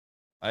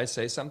 I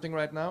say something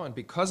right now, and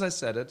because I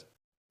said it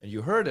and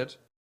you heard it,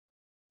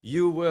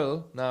 you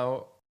will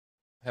now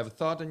have a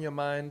thought in your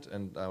mind,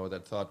 and now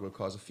that thought will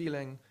cause a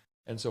feeling,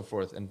 and so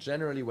forth. And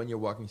generally, when you're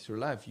walking through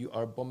life, you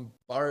are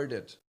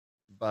bombarded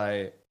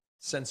by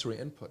sensory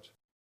input,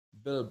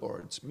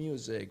 billboards,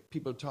 music,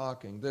 people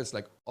talking, this,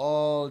 like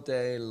all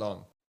day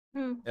long,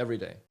 Hmm. every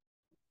day.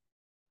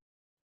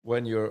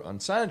 When you're on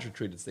silent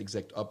retreat, it's the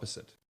exact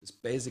opposite. It's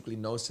basically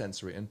no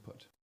sensory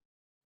input.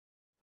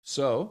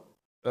 So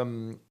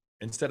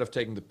instead of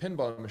taking the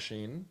pinball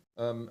machine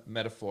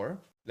metaphor,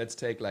 let's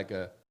take like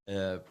a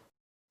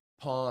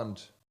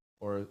pond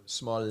or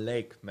small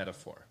lake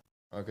metaphor.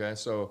 Okay,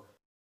 so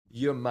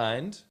your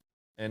mind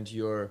and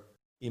your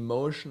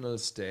emotional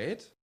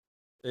state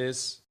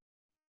is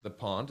the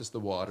pond, is the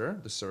water,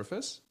 the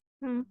surface.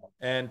 Hmm.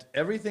 And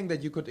everything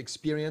that you could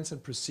experience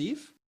and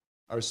perceive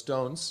are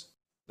stones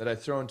that I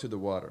throw into the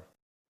water.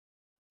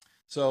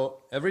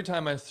 So every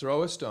time I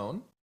throw a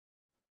stone,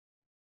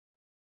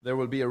 there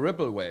will be a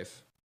ripple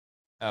wave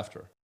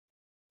after.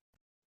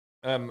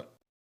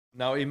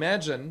 Now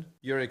imagine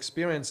you're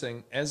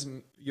experiencing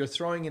you're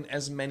throwing in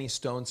as many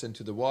stones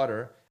into the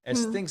water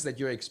as Hmm. things that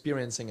you're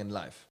experiencing in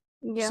life.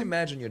 Just Yeah.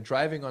 imagine you're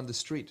driving on the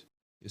street.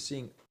 You're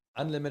seeing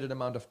unlimited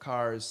amount of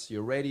cars,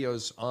 your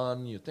radio's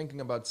on, you're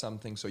thinking about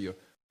something, so you're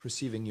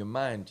perceiving your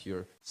mind,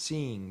 you're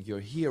seeing,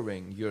 you're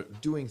hearing, you're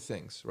doing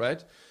things,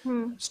 right?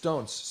 Hmm.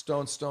 Stones,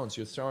 stones, stones.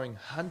 You're throwing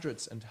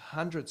hundreds and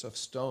hundreds of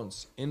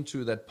stones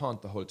into that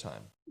pond the whole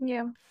time.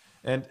 Yeah.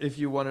 And if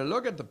you want to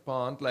look at the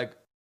pond, like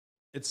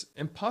it's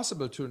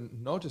impossible to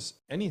notice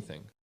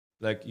anything.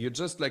 Like you're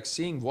just like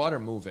seeing water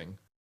moving.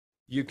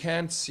 You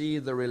can't see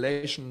the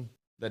relation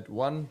that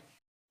one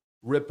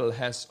ripple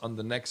has on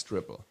the next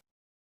ripple.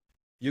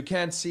 You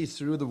can't see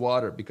through the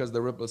water because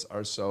the ripples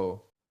are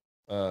so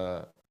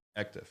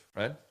active,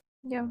 right?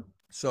 Yeah.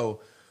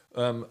 So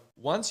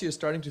once you're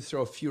starting to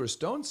throw fewer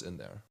stones in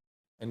there,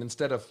 and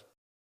instead of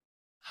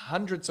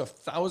hundreds of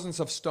thousands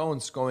of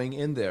stones going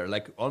in there,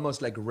 like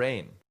almost like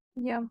rain,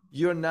 Yeah.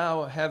 you're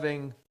now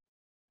having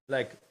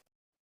like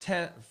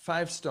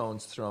 5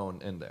 stones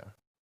thrown in there,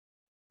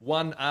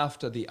 one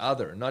after the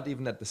other, not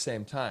even at the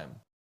same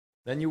time.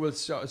 Then you will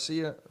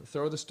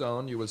throw the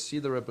stone, you will see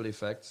the ripple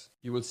effects,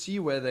 you will see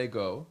where they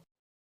go,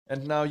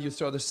 and now you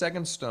throw the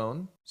second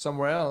stone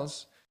somewhere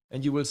else,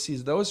 and you will see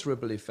those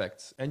ripple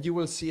effects, and you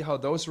will see how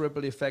those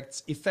ripple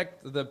effects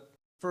affect the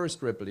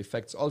first ripple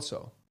effects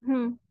also.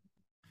 Hmm.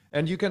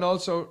 And you can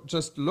also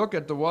just look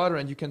at the water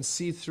and you can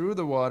see through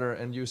the water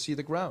and you see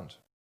the ground.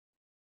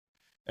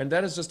 And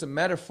that is just a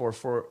metaphor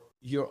for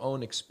your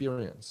own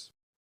experience.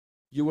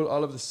 You will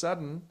all of a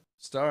sudden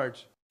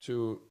start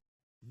to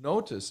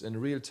notice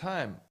in real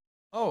time,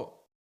 oh,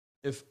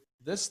 if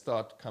this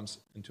thought comes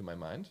into my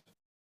mind,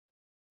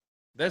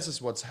 this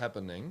is what's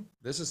happening,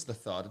 this is the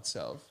thought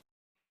itself.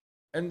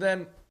 And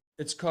then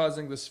it's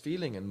causing this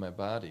feeling in my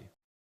body.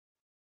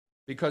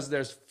 Because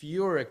there's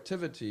fewer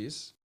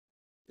activities,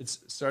 it's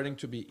starting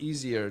to be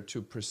easier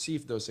to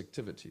perceive those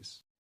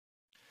activities.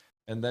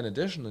 And then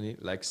additionally,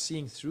 like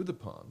seeing through the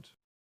pond,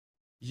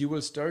 you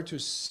will start to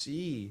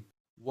see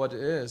what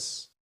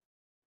is,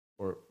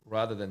 or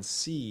rather than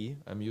see,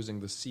 I'm using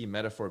the see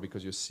metaphor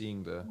because you're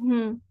seeing the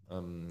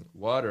Hmm.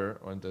 water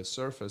on the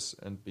surface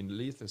and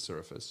beneath the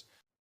surface.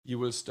 You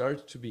will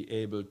start to be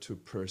able to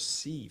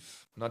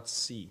perceive, not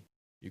see.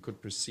 You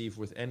could perceive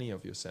with any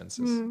of your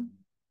senses. Hmm.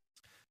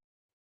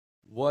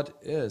 What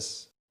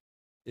is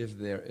if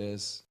there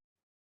is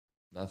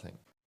nothing,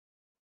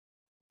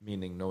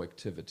 meaning no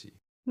activity?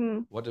 Hmm.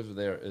 What if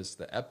there is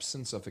the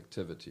absence of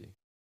activity?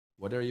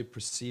 what are you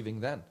perceiving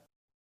then?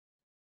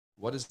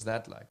 What is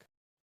that like?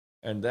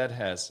 And that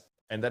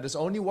is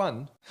only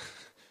one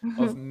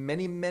of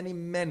many, many,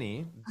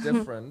 many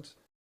different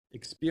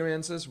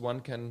experiences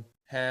one can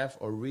have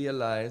or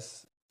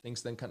realize,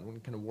 things then one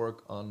can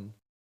work on,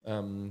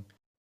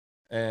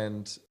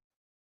 and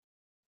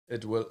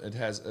it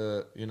has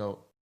a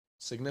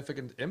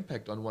significant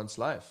impact on one's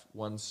life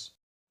once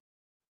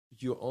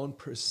your own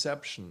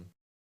perception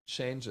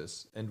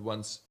changes and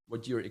once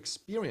what you're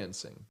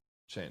experiencing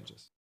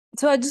changes.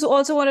 So I just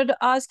also wanted to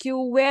ask you,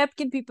 where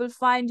can people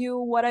find you?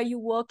 What are you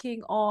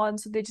working on?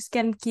 So they just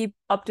can keep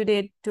up to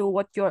date to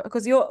what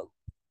because you're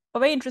a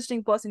very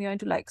interesting person. You're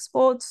into like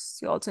sports,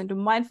 you're also into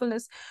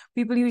mindfulness.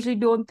 People usually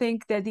don't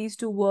think that these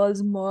two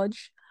worlds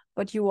merge,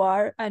 but you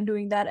are and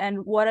doing that.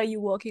 And what are you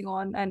working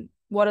on? And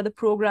what are the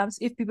programs?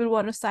 If people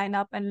want to sign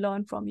up and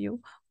learn from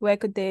you, where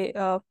could they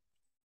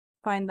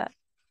find that?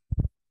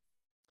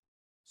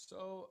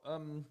 So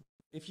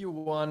if you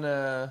want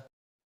to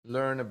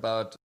learn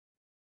about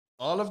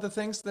all of the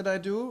things that I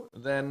do,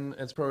 then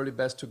it's probably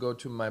best to go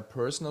to my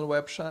personal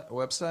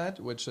website,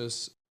 which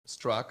is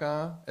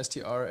Straka,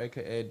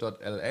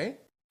 Straka.la,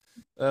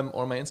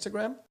 or my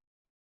Instagram.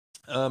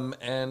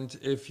 And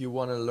if you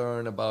want to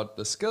learn about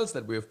the skills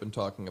that we have been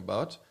talking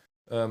about,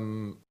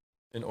 in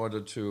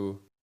order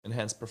to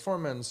enhance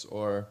performance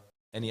or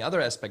any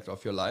other aspect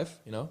of your life,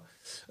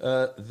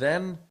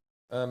 then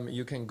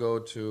you can go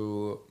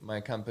to my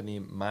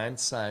company,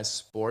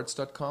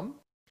 MindSizeSports.com.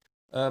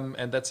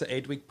 And that's an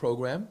 8-week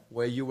program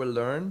where you will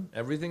learn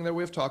everything that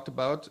we've talked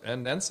about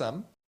and then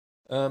some.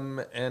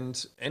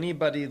 And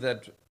anybody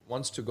that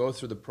wants to go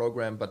through the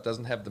program but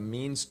doesn't have the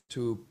means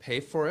to pay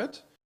for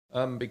it,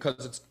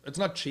 because it's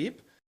not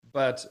cheap,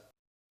 but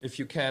if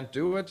you can't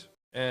do it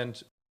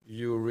and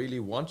you really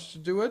want to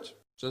do it,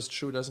 just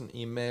shoot us an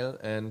email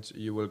and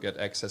you will get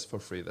access for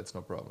free. That's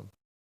no problem.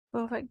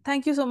 Perfect.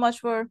 Thank you so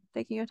much for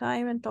taking your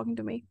time and talking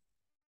to me.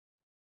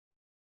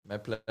 My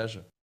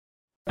pleasure.